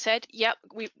presentation, as I said, yeah,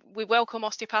 we welcome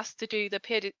osteopaths to do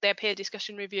their peer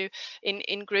discussion review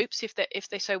in groups if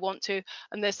they so want to,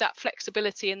 and there's that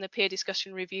flexibility in the peer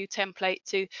discussion review template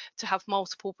to have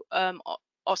multiple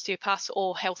osteopaths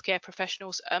or healthcare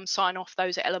professionals sign off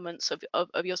those elements of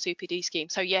your CPD scheme.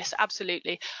 So yes,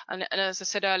 absolutely. And as I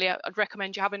said earlier, I'd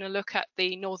recommend you having a look at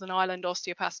the Northern Ireland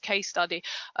osteopaths case study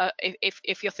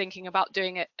if you're thinking about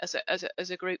doing it as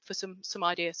a group for some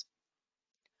ideas.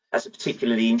 That's a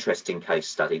particularly interesting case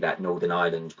study, that Northern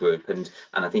Ireland group, and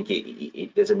I think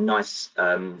there's a nice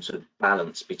sort of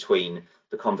balance between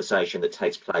the conversation that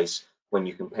takes place when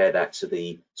you compare that to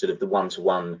the sort of the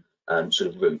one-to-one sort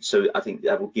of route. So I think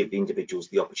that will give individuals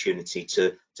the opportunity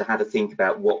to have a think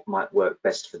about what might work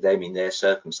best for them in their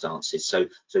circumstances. So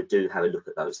do have a look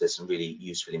at those. There's some really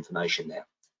useful information there.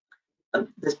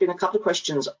 There's been a couple of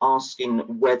questions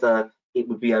asking whether it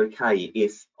would be okay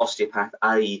if osteopath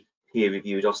A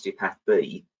peer-reviewed osteopath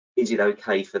B. Is it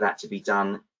okay for that to be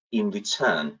done in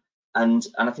return? And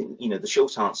I think, you know, the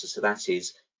short answer to that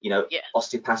is, you know, yeah.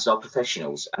 Osteopaths are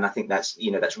professionals, and I think that's,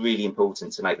 you know, that's really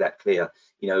important to make that clear.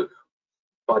 You know,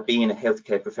 by being a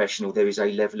healthcare professional, there is a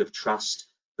level of trust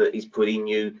that is put in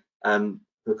you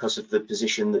because of the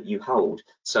position that you hold.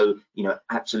 So, you know,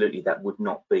 absolutely, that would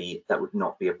not be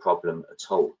a problem at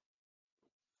all.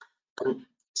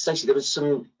 Stacey, there was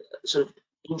some sort of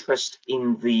interest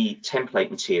in the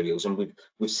template materials, and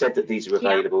we've said that these are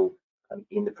available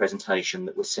in the presentation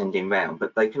that we're sending round,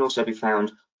 but they can also be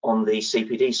found on the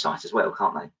CPD site as well,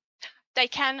 can't they? They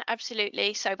can,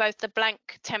 absolutely. So both the blank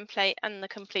template and the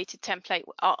completed template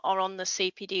are on the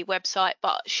CPD website,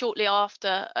 but shortly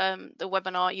after the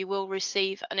webinar you will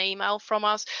receive an email from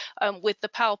us with the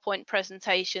PowerPoint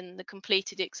presentation, the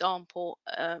completed example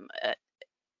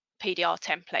PDR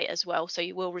template as well, so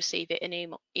you will receive it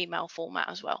in email format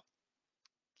as well.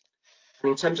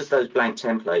 In terms of those blank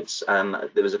templates,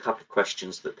 there was a couple of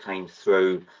questions that came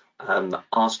through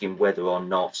asking whether or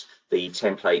not the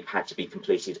template had to be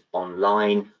completed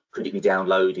online. Could it be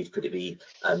downloaded? Could it be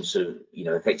sort of, you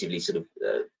know, effectively sort of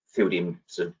filled in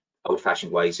sort of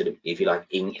old-fashioned way, sort of, if you like,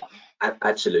 ink?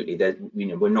 Absolutely. You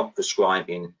know, we're not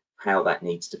prescribing how that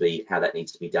needs to be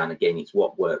done. Again, it's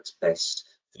what works best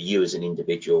for you as an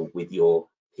individual with your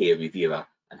peer reviewer,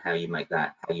 and how you make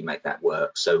that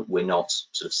work. So we're not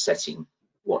sort of setting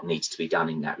what needs to be done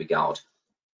in that regard.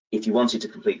 If you wanted to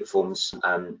complete the forms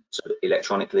sort of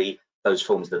electronically, those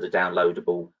forms that are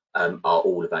downloadable are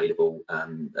all available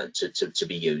to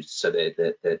be used. So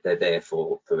they're there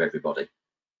for everybody.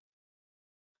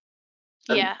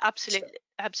 Yeah,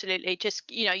 absolutely. Just,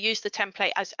 you know, use the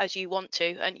template as you want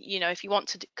to, and you know, if you want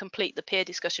to complete the peer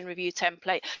discussion review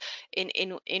template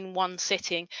in one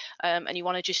sitting, and you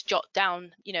want to just jot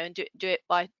down, you know, and do it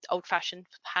by old-fashioned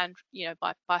hand, you know,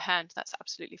 by hand, that's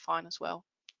absolutely fine as well.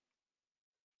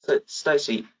 So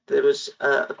Stacey, there was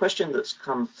a question that's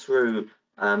come through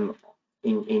in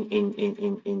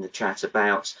the chat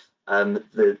about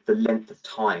the length of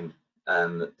time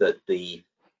that the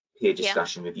peer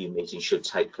discussion review meeting should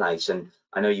take place. And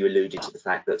I know you alluded to the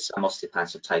fact that some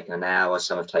osteopaths have taken an hour,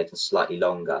 some have taken slightly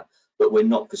longer, but we're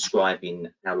not prescribing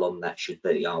how long that should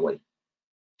be, are we?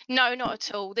 No, not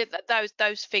at all.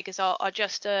 Those figures are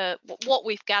just what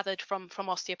we've gathered from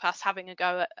osteopaths having a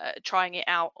go at trying it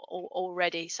out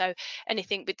already. So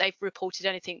anything, but they've reported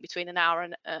anything between an hour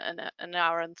and an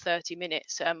hour and 30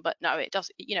 minutes. But no, it does.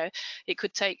 You know, it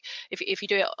could take, if you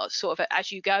do it sort of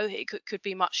as you go, it could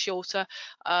be much shorter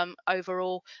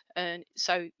overall. And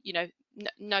so, you know,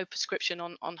 no prescription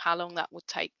on how long that would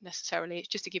take necessarily. It's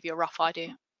just to give you a rough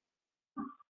idea.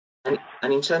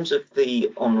 And in terms of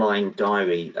the online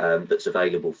diary that's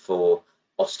available for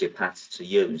osteopaths to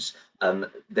use,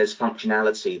 there's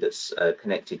functionality that's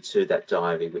connected to that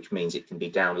diary, which means it can be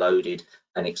downloaded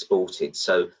and exported.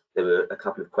 So there were a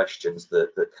couple of questions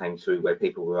that came through where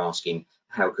people were asking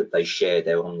how could they share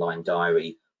their online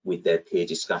diary with their peer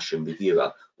discussion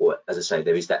reviewer, or as I say,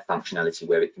 there is that functionality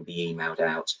where it can be emailed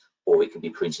out or it can be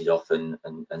printed off and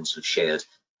sort of shared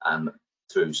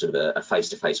through sort of a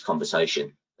face-to-face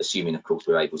conversation, assuming of course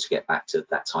we're able to get back to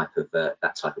that type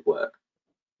of work.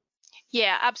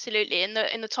 Yeah, absolutely. In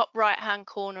the top right hand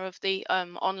corner of the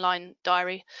online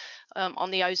diary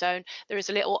on the Ozone, there is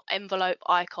a little envelope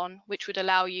icon which would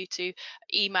allow you to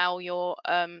email your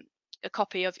a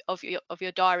copy of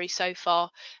your diary so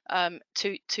far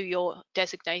to your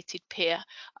designated peer.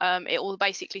 It will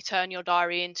basically turn your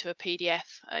diary into a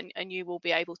PDF, and you will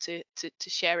be able to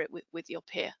share it with your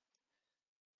peer.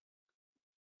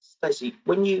 Stacey,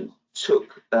 when you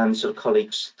took sort of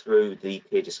colleagues through the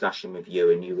peer discussion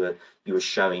review, and you were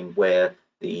showing where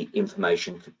the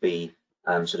information could be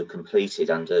sort of completed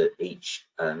under each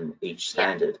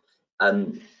standard,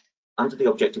 under the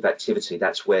objective activity,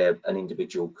 that's where an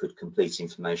individual could complete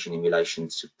information in relation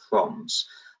to proms.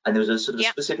 And there was a sort of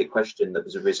specific question that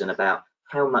was arisen about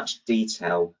how much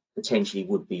detail potentially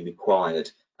would be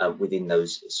required within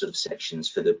those sort of sections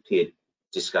for the peer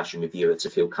discussion reviewer to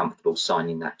feel comfortable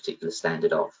signing that particular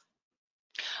standard off?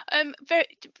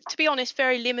 To be honest,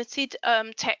 very limited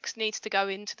text needs to go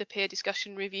into the peer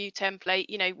discussion review template.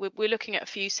 You know, we're looking at a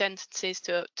few sentences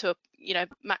to you know,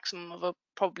 maximum of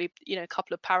probably, you know, a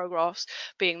couple of paragraphs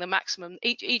being the maximum.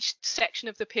 Each section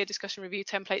of the peer discussion review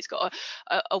template's got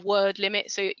a word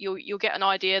limit, so you'll get an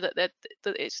idea that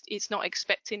it's not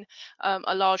expecting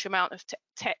a large amount of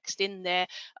text in there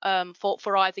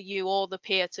for either you or the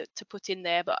peer to put in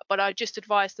there. But I just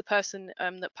advise the person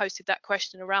that posted that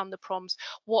question around the prompts,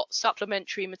 what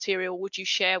supplementary material would you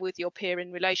share with your peer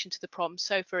in relation to the prompts?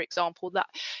 So for example, that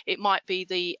it might be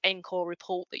the NCOR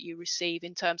report that you receive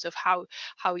in terms of how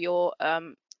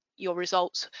your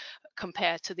results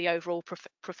compare to the overall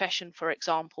profession, for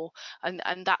example,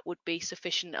 and that would be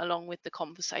sufficient along with the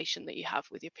conversation that you have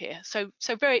with your peer. So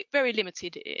very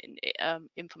limited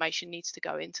information needs to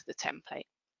go into the template.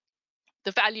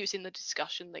 The values in the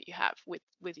discussion that you have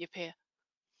with your peer.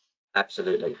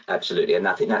 Absolutely, absolutely, and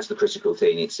I think that's the critical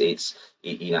thing. It's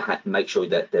you know, make sure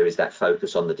that there is that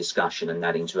focus on the discussion and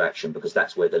that interaction, because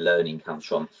that's where the learning comes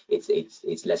from.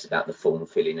 It's less about the form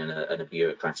filling and a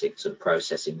bureaucratic sort of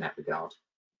process in that regard.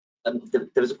 There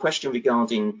was a question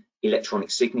regarding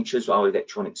electronic signatures. Are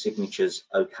electronic signatures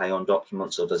okay on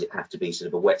documents, or does it have to be sort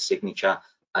of a wet signature?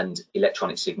 And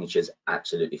electronic signatures,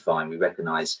 absolutely fine. We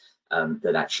recognise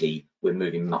that actually we're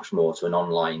moving much more to an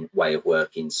online way of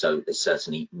working, so there's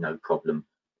certainly no problem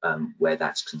where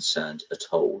that's concerned at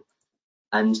all.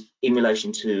 And in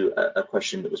relation to a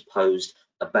question that was posed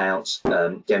about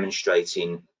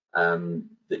demonstrating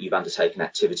that you've undertaken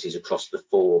activities across the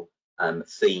 4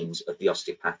 themes of the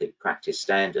osteopathic practice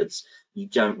standards, you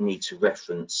don't need to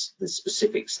reference the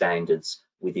specific standards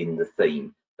within the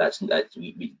theme. That's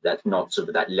not sort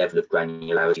of that level of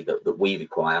granularity that we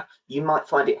require. You might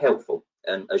find it helpful,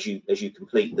 as you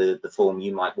complete the form,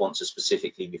 you might want to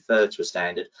specifically refer to a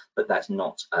standard, but that's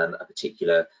not a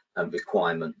particular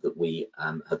requirement that we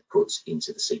have put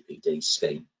into the CPD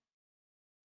scheme.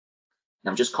 Now,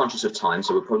 I'm just conscious of time,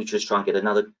 so we'll probably just try and get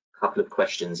another couple of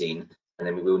questions in, and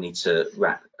then we will need to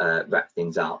wrap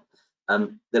things up.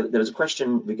 There was a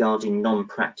question regarding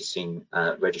non-practicing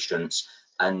registrants,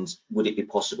 and would it be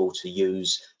possible to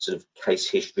use sort of case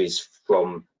histories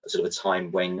from sort of a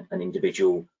time when an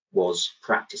individual was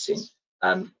practicing?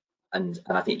 And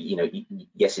I think, you know,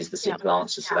 yes is the simple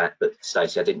answer to that, but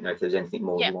Stacey, I didn't know if there was anything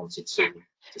more you wanted to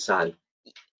say.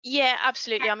 Yeah,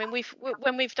 absolutely. I mean,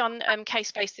 when we've done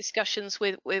case-based discussions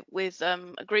with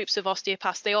groups of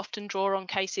osteopaths, they often draw on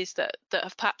cases that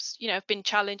have perhaps, you know, have been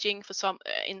challenging for some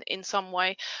in some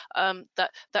way, that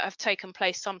have taken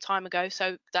place some time ago.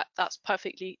 So that's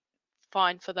perfectly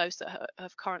fine for those that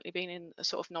have currently been in a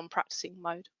sort of non-practicing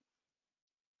mode.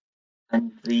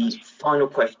 And the final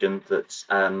question that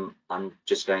I'm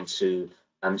just going to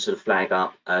sort of flag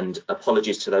up, and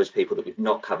apologies to those people that we've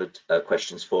not covered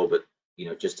questions for, but you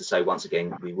know, just to say once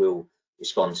again, we will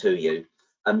respond to you.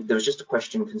 There was just a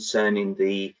question concerning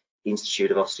the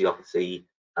Institute of Osteopathy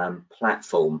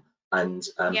platform, and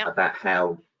about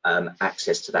how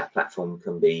access to that platform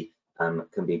can be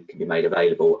made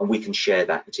available, and we can share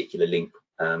that particular link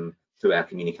through our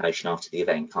communication after the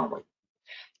event, can't we?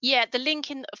 Yeah, the link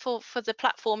for the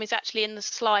platform is actually in the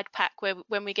slide pack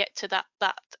when we get to that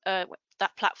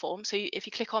platform. So if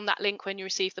you click on that link when you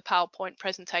receive the PowerPoint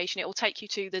presentation, it will take you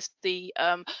to the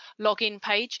login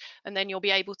page, and then you'll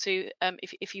be able to,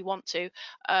 if you want to,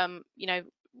 you know,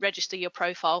 register your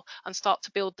profile and start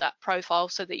to build that profile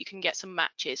so that you can get some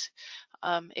matches,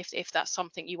 if that's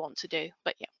something you want to do.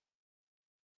 But yeah.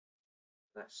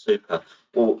 That's super.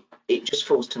 Well, it just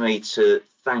falls to me to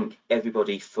thank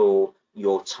everybody for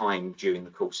your time during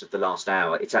the course of the last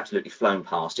hour. It's absolutely flown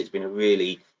past. It's been a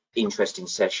really interesting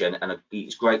session, and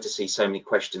it's great to see so many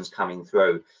questions coming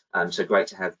through. So great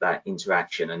to have that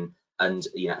interaction, and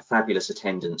you know, fabulous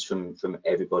attendance from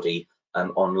everybody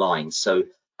online. So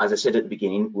as I said at the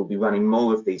beginning, we'll be running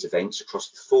more of these events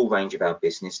across the full range of our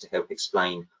business to help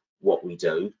explain what we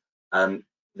do.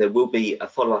 There will be a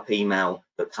follow-up email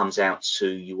that comes out to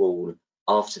you all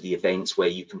after the event where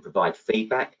you can provide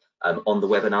feedback on the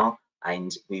webinar,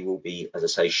 and we will be, as I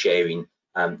say, sharing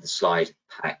the slide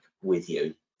pack with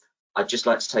you. I'd just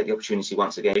like to take the opportunity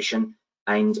once again,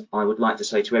 and I would like to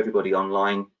say to everybody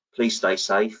online, please stay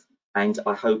safe, and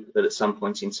I hope that at some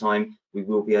point in time we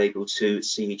will be able to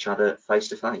see each other face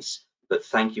to face. But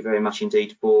thank you very much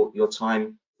indeed for your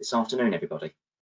time this afternoon, everybody.